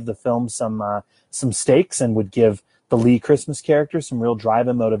certainly give the film some stakes and would give the Lee Christmas character some real drive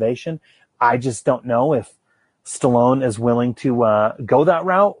and motivation. I just don't know if Stallone is willing to go that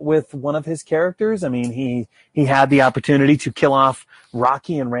route with one of his characters. I mean, he had the opportunity to kill off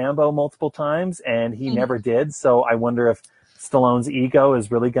Rocky and Rambo multiple times, and he never did. So I wonder if Stallone's ego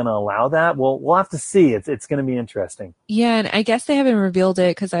is really going to allow that. We'll have to see. It's going to be interesting. Yeah, and I guess they haven't revealed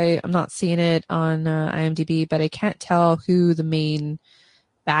it because I'm not seeing it on IMDb, but I can't tell who the main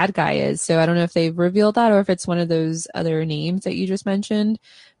bad guy is. So I don't know if they've revealed that or if it's one of those other names that you just mentioned.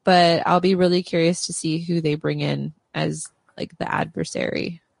 But I'll be really curious to see who they bring in as like the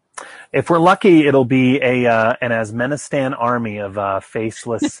adversary. If we're lucky, it'll be an Asmenistan army of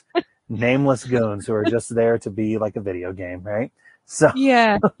faceless, nameless goons who are just there to be like a video game, right? So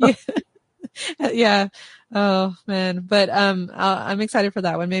yeah. Yeah. Oh man, but I'm excited for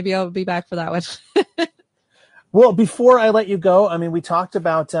that one. Maybe I'll be back for that one. Well, before I let you go, I mean, we talked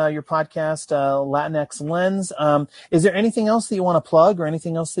about your podcast, Latinx Lens. Is there anything else that you want to plug or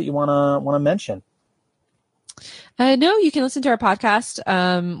anything else that you want to mention? No, you can listen to our podcast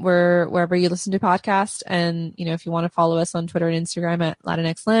wherever you listen to podcasts. And, if you want to follow us on Twitter and Instagram at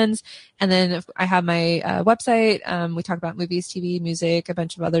Latinx Lens. And then I have my website. We talk about movies, TV, music, a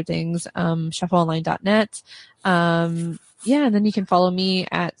bunch of other things, shuffleonline.net. And then you can follow me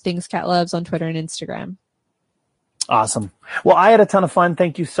at Things Cat Loves on Twitter and Instagram. Awesome. Well, I had a ton of fun.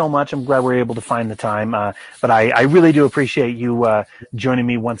 Thank you so much. I'm glad we were able to find the time. But I really do appreciate you joining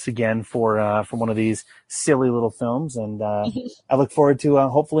me once again for one of these silly little films. And I look forward to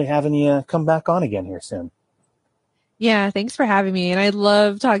hopefully having you come back on again here soon. Yeah, thanks for having me. And I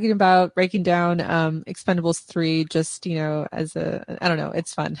love talking about breaking down Expendables 3 just, as I don't know,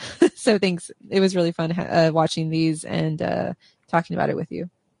 it's fun. So thanks. It was really fun watching these and talking about it with you.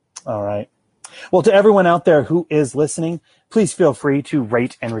 All right. Well, to everyone out there who is listening, please feel free to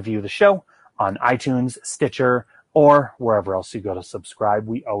rate and review the show on iTunes, Stitcher, or wherever else you go to subscribe.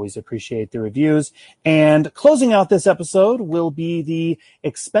 We always appreciate the reviews. And closing out this episode will be the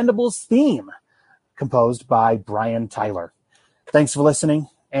Expendables theme, composed by Brian Tyler. Thanks for listening,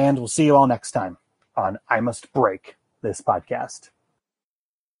 and we'll see you all next time on I Must Break This Podcast.